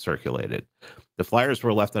was being circulated. The flyers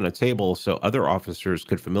were left on a table so other officers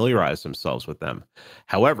could familiarize themselves with them.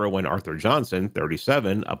 However, when Arthur Johnson,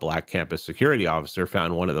 37, a black campus security officer,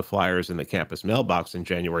 found one of the flyers in the campus mailbox in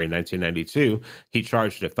January 1992, he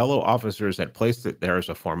charged that fellow officers had placed it there as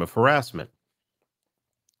a form of harassment.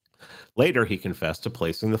 Later, he confessed to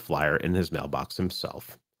placing the flyer in his mailbox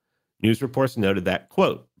himself. News reports noted that,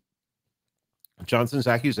 quote, Johnson's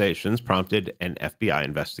accusations prompted an FBI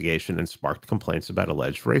investigation and sparked complaints about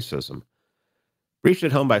alleged racism. Reached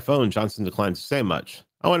at home by phone, Johnson declined to say much.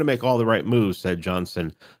 I want to make all the right moves, said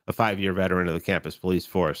Johnson, a 5-year veteran of the campus police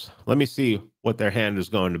force. Let me see what their hand is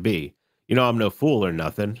going to be. You know I'm no fool or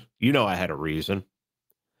nothing. You know I had a reason.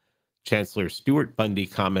 Chancellor Stuart Bundy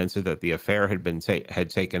commented that the affair had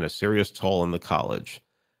taken a serious toll on the college.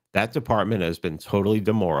 That department has been totally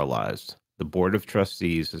demoralized. The board of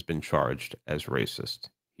trustees has been charged as racist,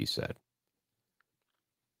 he said.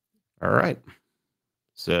 All right.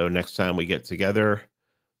 So next time we get together,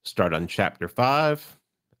 start on chapter 5.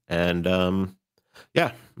 And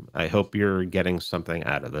yeah, I hope you're getting something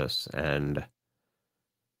out of this. And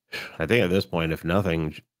I think at this point, if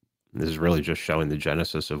nothing, this is really just showing the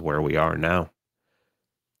genesis of where we are now.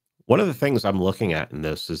 One of the things I'm looking at in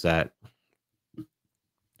this is that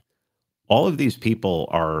all of these people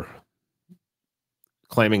are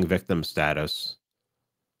claiming victim status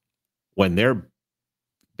when they're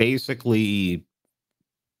basically,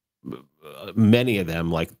 many of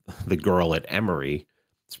them, like the girl at Emory,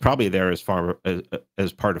 it's probably there as far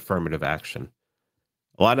as part of affirmative action.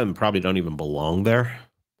 A lot of them probably don't even belong there,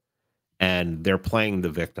 and they're playing the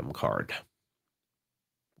victim card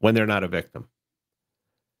when they're not a victim.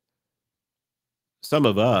 Some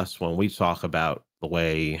of us, when we talk about the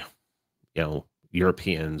way,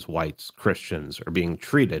 Europeans, whites, Christians are being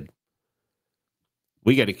treated,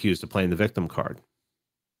 we get accused of playing the victim card.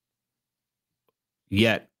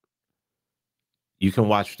 Yet, you can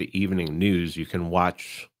watch the evening news, you can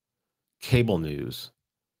watch cable news,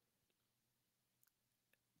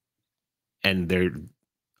 and they're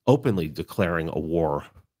openly declaring a war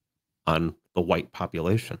on the white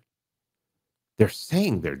population. They're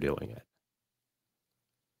saying they're doing it.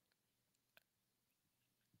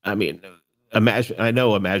 I mean,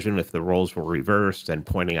 imagine if the roles were reversed and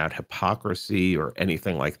pointing out hypocrisy or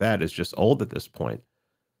anything like that is just old at this point.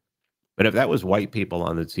 But if that was white people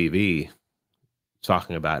on the TV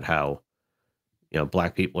talking about how,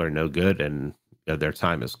 black people are no good and their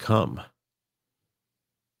time has come,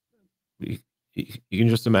 you can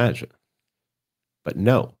just imagine. But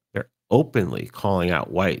no, they're openly calling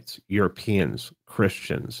out whites, Europeans,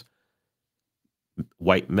 Christians,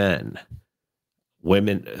 white men,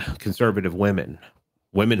 women, conservative women,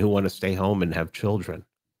 women who want to stay home and have children.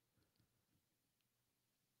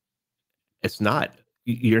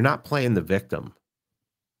 You're not playing the victim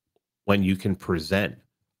when you can present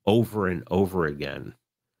over and over again,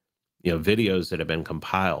 videos that have been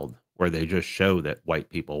compiled where they just show that white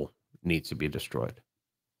people need to be destroyed.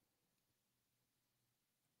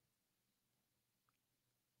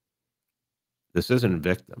 This isn't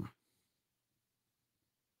victim.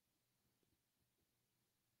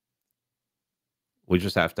 We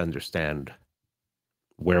just have to understand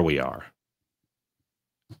where we are,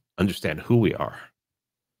 understand who we are,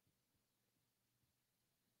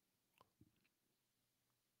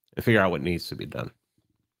 and figure out what needs to be done.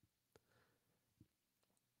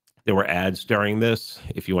 There were ads during this.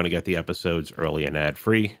 If you want to get the episodes early and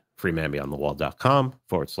ad-free,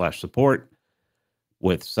 freemanbeyondthewall.com/support.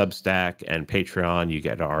 With Substack and Patreon, you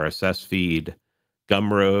get an RSS feed.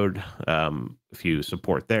 Gumroad, if you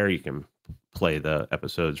support there, you can play the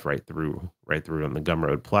episodes right through on the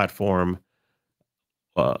Gumroad platform.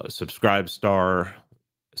 Subscribe Star,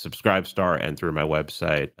 and through my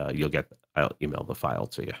website, I'll email the file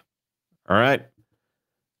to you. All right,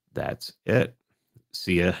 that's it.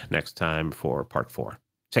 See you next time for part 4.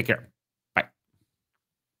 Take care.